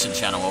irrigation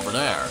channel over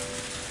there.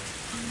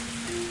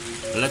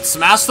 Let's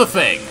smash the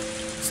thing.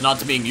 It's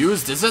not being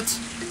used, is it?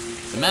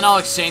 The men all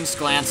exchanged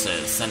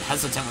glances, then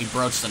hesitantly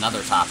broached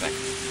another topic.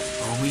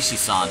 Oh,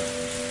 Ooishi-san,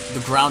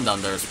 the ground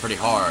down there is pretty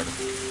hard.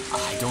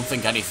 I don't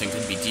think anything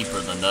could be deeper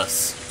than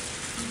this.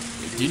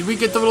 Did we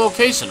get the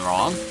location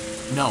wrong?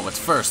 No, at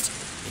first,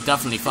 it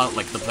definitely felt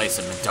like the place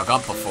had been dug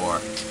up before.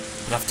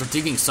 But after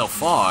digging so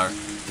far,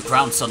 the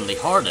ground suddenly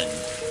hardened.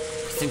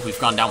 I think we've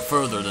gone down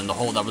further than the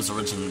hole that was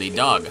originally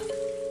dug.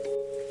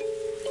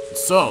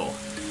 So,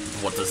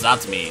 what does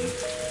that mean?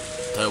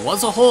 There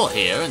was a hole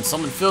here and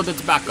someone filled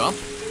it back up?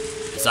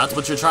 Is that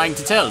what you're trying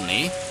to tell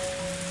me?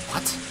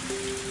 What?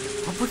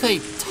 What were they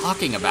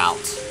talking about?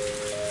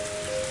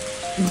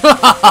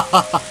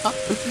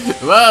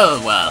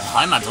 Well,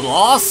 I'm at a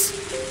loss.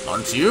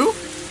 Aren't you,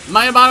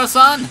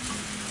 Mayabara-san?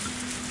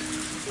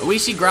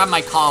 Ooishi grabbed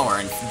my collar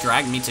and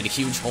dragged me to the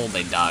huge hole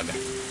they dug.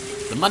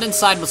 The mud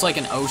inside was like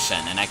an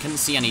ocean, and I couldn't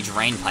see any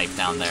drain pipe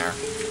down there.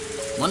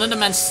 One of the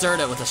men stirred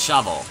it with a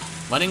shovel,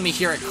 letting me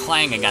hear it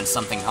clang against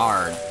something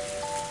hard.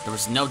 There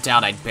was no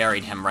doubt I'd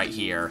buried him right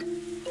here,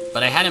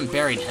 but I hadn't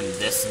buried him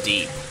this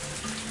deep.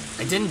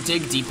 I didn't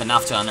dig deep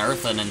enough to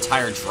unearth an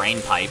entire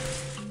drain pipe.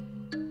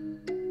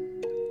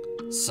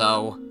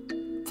 So,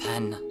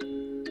 then,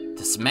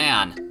 this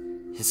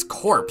man, his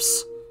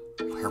corpse,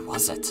 where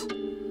was it?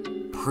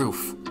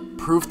 Proof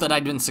that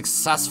I'd been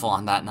successful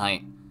on that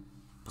night,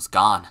 was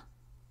gone.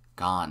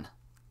 Gone.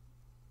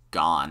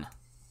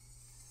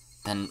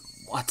 Then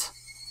what?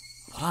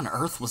 What on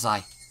earth was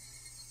I?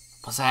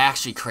 Was I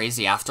actually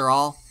crazy after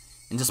all?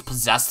 And just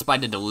possessed by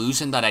the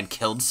delusion that I'd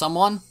killed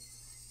someone?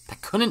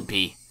 That couldn't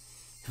be.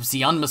 It was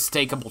the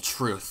unmistakable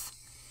truth.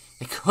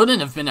 It couldn't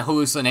have been a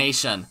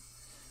hallucination.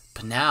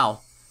 But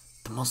now,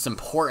 the most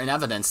important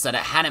evidence that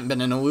it hadn't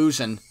been an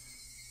illusion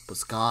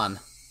was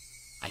gone.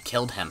 I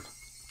killed him.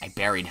 I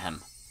buried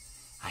him.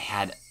 I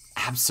had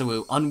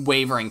absolute,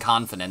 unwavering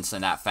confidence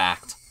in that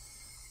fact.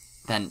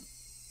 Then,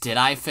 did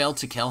I fail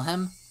to kill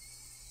him?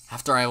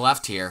 After I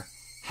left here,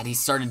 had he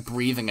started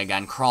breathing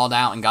again, crawled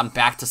out, and gone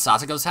back to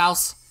Satoko's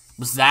house?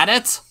 Was that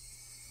it?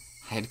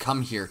 I had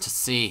come here to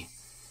see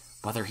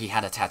whether he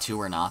had a tattoo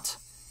or not.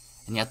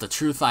 And yet the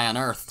truth I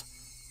unearthed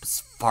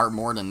was far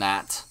more than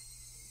that.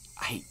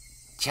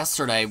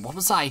 Yesterday, what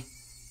was I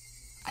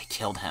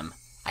killed him.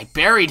 I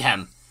buried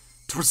him.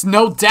 There was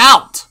no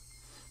doubt.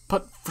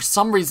 But for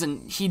some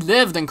reason, he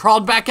lived and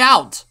crawled back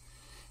out.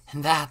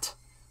 And that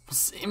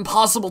was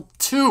impossible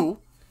too.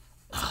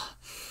 Ugh.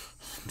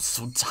 I'm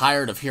so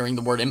tired of hearing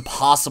the word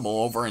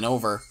impossible over and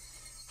over.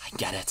 I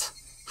get it.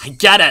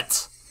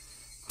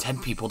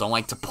 Dead people don't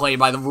like to play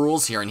by the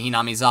rules here in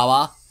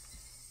Hinamizawa.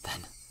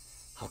 Then,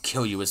 I'll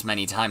kill you as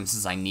many times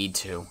as I need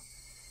to.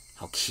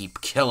 I'll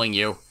keep killing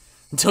you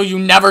until you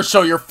never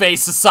show your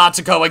face to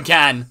Satoko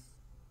again.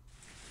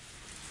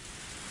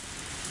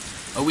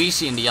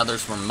 Ooishi and the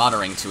others were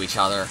muttering to each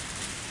other.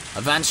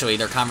 Eventually,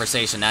 their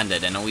conversation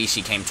ended and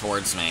Ooishi came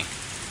towards me.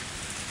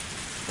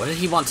 What did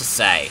he want to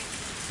say?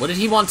 What did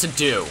he want to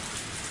do?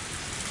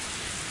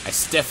 I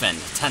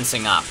stiffened,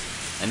 tensing up,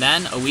 and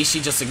then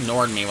Ooishi just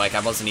ignored me like I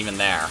wasn't even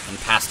there and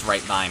passed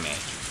right by me.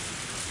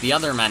 The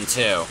other men,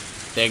 too.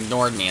 They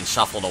ignored me and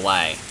shuffled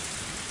away.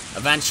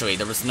 Eventually,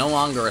 there was no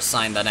longer a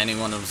sign that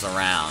anyone was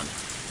around,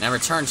 and I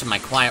returned to my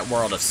quiet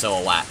world of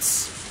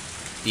silhouettes.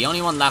 The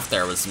only one left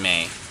there was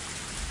me.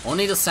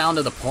 Only the sound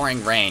of the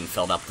pouring rain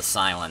filled up the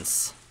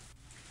silence.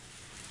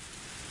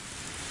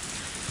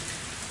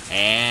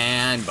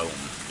 And boom.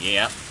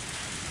 Yep.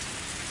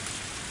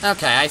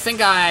 Okay, I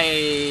think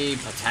I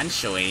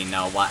potentially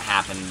know what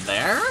happened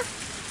there.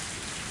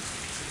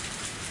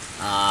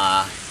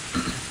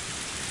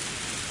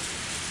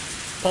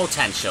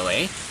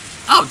 Potentially.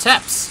 Oh,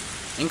 tips!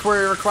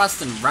 Inquiry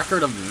request and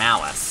record of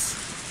malice.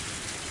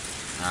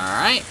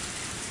 Alright.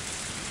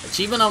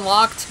 Achievement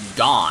unlocked,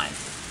 gone.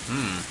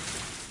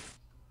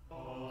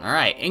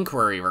 Alright,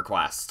 inquiry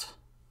request.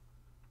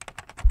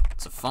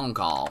 It's a phone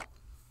call.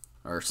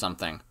 Or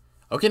something.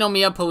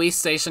 Okinomiya Police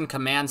Station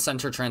Command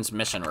Center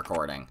Transmission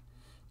Recording.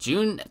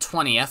 June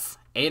 20th,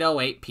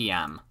 8:08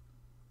 p.m.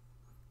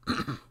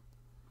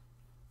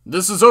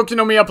 This is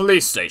Okinomiya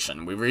Police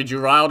Station. We read you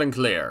loud and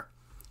clear.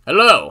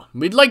 Hello,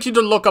 we'd like you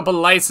to look up a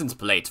license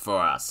plate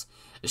for us.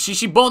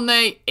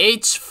 Shishibone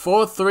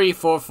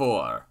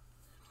H4344.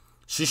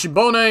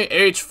 Shishibone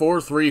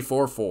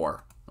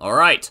H4344.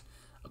 Alright.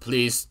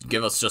 Please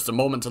give us just a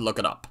moment to look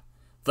it up.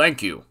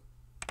 Thank you.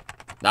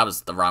 That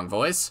was the wrong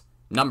voice.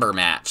 Number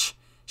match.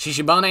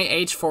 Shishibone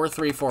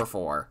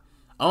H4344.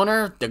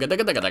 Owner,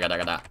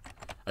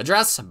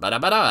 Address,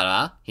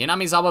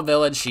 Hinamizawa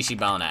Village,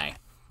 Shishibone.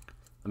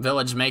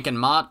 Village make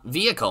and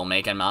vehicle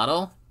make and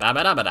model,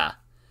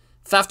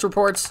 Theft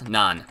reports,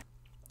 none.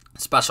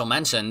 Special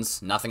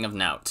mentions, nothing of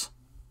note.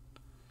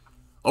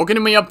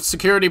 Opening me up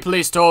security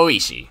police to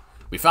Ooishi.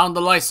 We found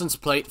the license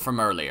plate from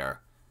earlier.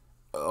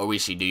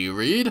 Ooishi, do you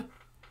read?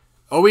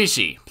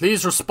 Ooishi,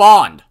 please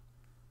respond.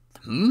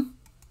 Am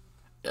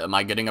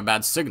I getting a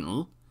bad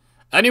signal?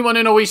 Anyone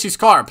in Ooishi's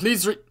car,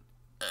 please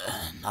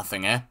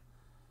nothing, eh?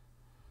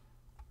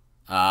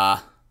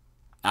 Oh,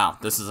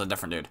 this is a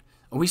different dude.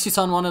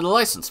 Ooishi-san wanted a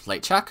license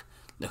plate check.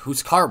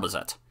 Whose car was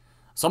it?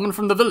 Someone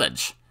from the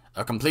village.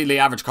 A completely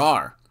average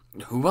car.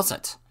 Who was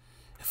it?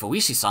 If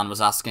Ooishi-san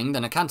was asking,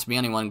 then it can't be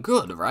anyone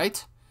good,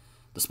 right?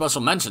 The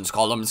special mentions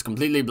column is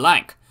completely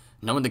blank.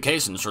 No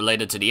indications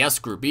related to the S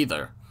group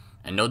either.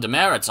 And no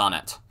demerits on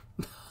it.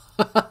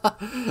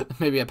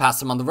 Maybe I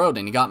passed him on the road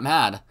and he got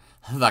mad.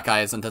 That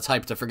guy isn't the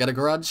type to forget a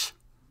grudge.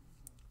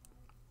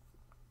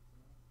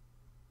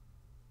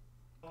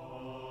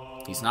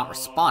 He's not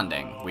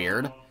responding.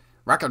 Weird.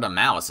 Record of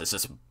malice is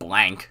just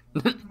blank.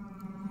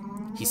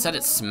 He said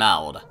it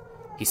smelled.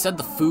 He said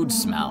the food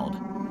smelled.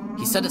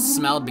 He said it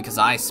smelled because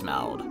I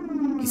smelled.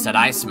 He said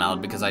I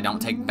smelled because I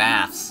don't take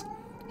baths.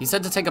 He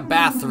said to take a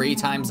bath 3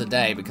 times a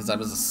day because I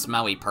was a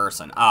smelly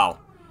person. Oh.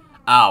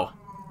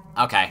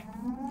 Okay.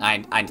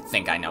 I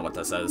think I know what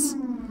this is.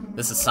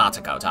 This is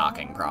Satoko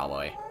talking,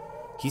 probably.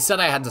 He said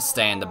I had to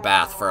stay in the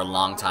bath for a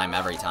long time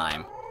every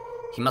time.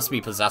 He must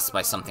be possessed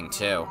by something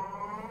too.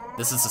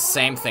 This is the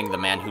same thing the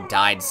man who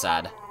died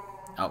said.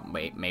 Oh,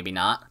 wait, maybe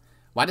not.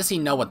 Why does he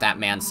know what that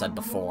man said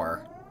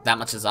before? That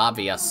much is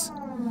obvious.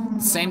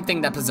 The same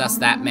thing that possessed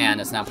that man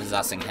is now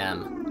possessing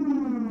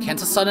him.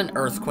 Can't a sudden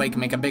earthquake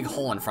make a big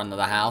hole in front of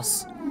the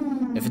house?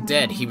 If it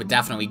did, he would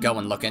definitely go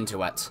and look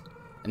into it.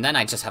 And then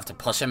I'd just have to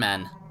push him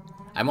in.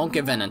 I won't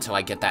give in until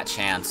I get that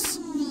chance.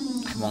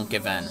 I won't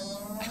give in.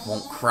 I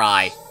won't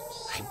cry.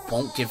 I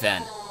won't give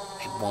in.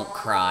 I won't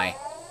cry.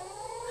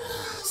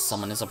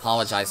 Someone is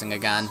apologizing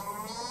again.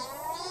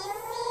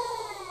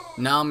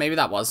 No, maybe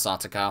that was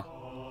Satoko.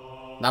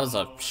 That was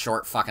a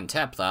short fucking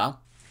tip, though.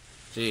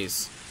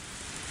 Jeez.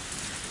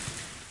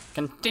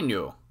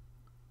 Continue.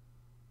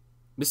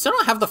 We still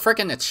don't have the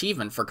frickin'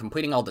 achievement for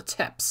completing all the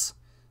tips.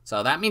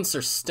 So that means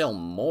there's still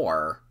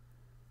more.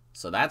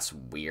 So that's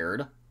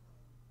weird.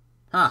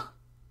 Huh.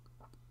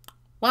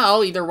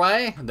 Well, either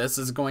way, this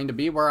is going to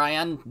be where I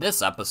end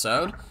this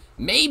episode.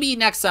 Maybe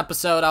next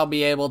episode I'll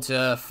be able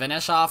to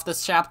finish off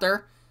this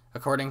chapter,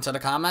 according to the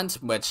comment,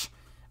 which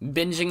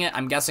binging it,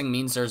 I'm guessing,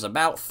 means there's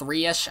about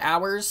 3-ish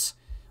hours.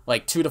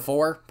 Like 2 to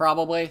 4,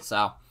 probably.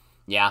 So,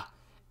 yeah.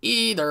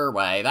 Either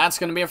way, that's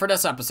going to be it for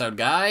this episode,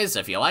 guys.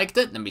 If you liked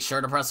it, then be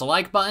sure to press the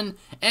like button.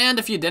 And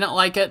if you didn't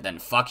like it, then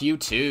fuck you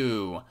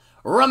too.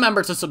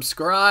 Remember to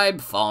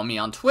subscribe, follow me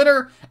on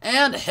Twitter,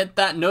 and hit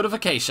that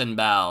notification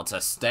bell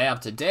to stay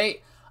up to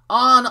date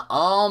on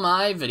all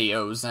my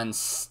videos and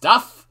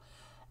stuff.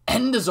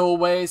 And as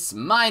always,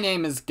 my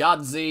name is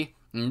Godzi,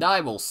 and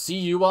I will see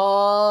you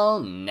all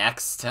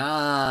next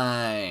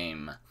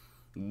time.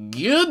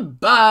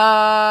 Goodbye!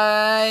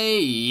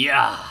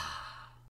 Yeah.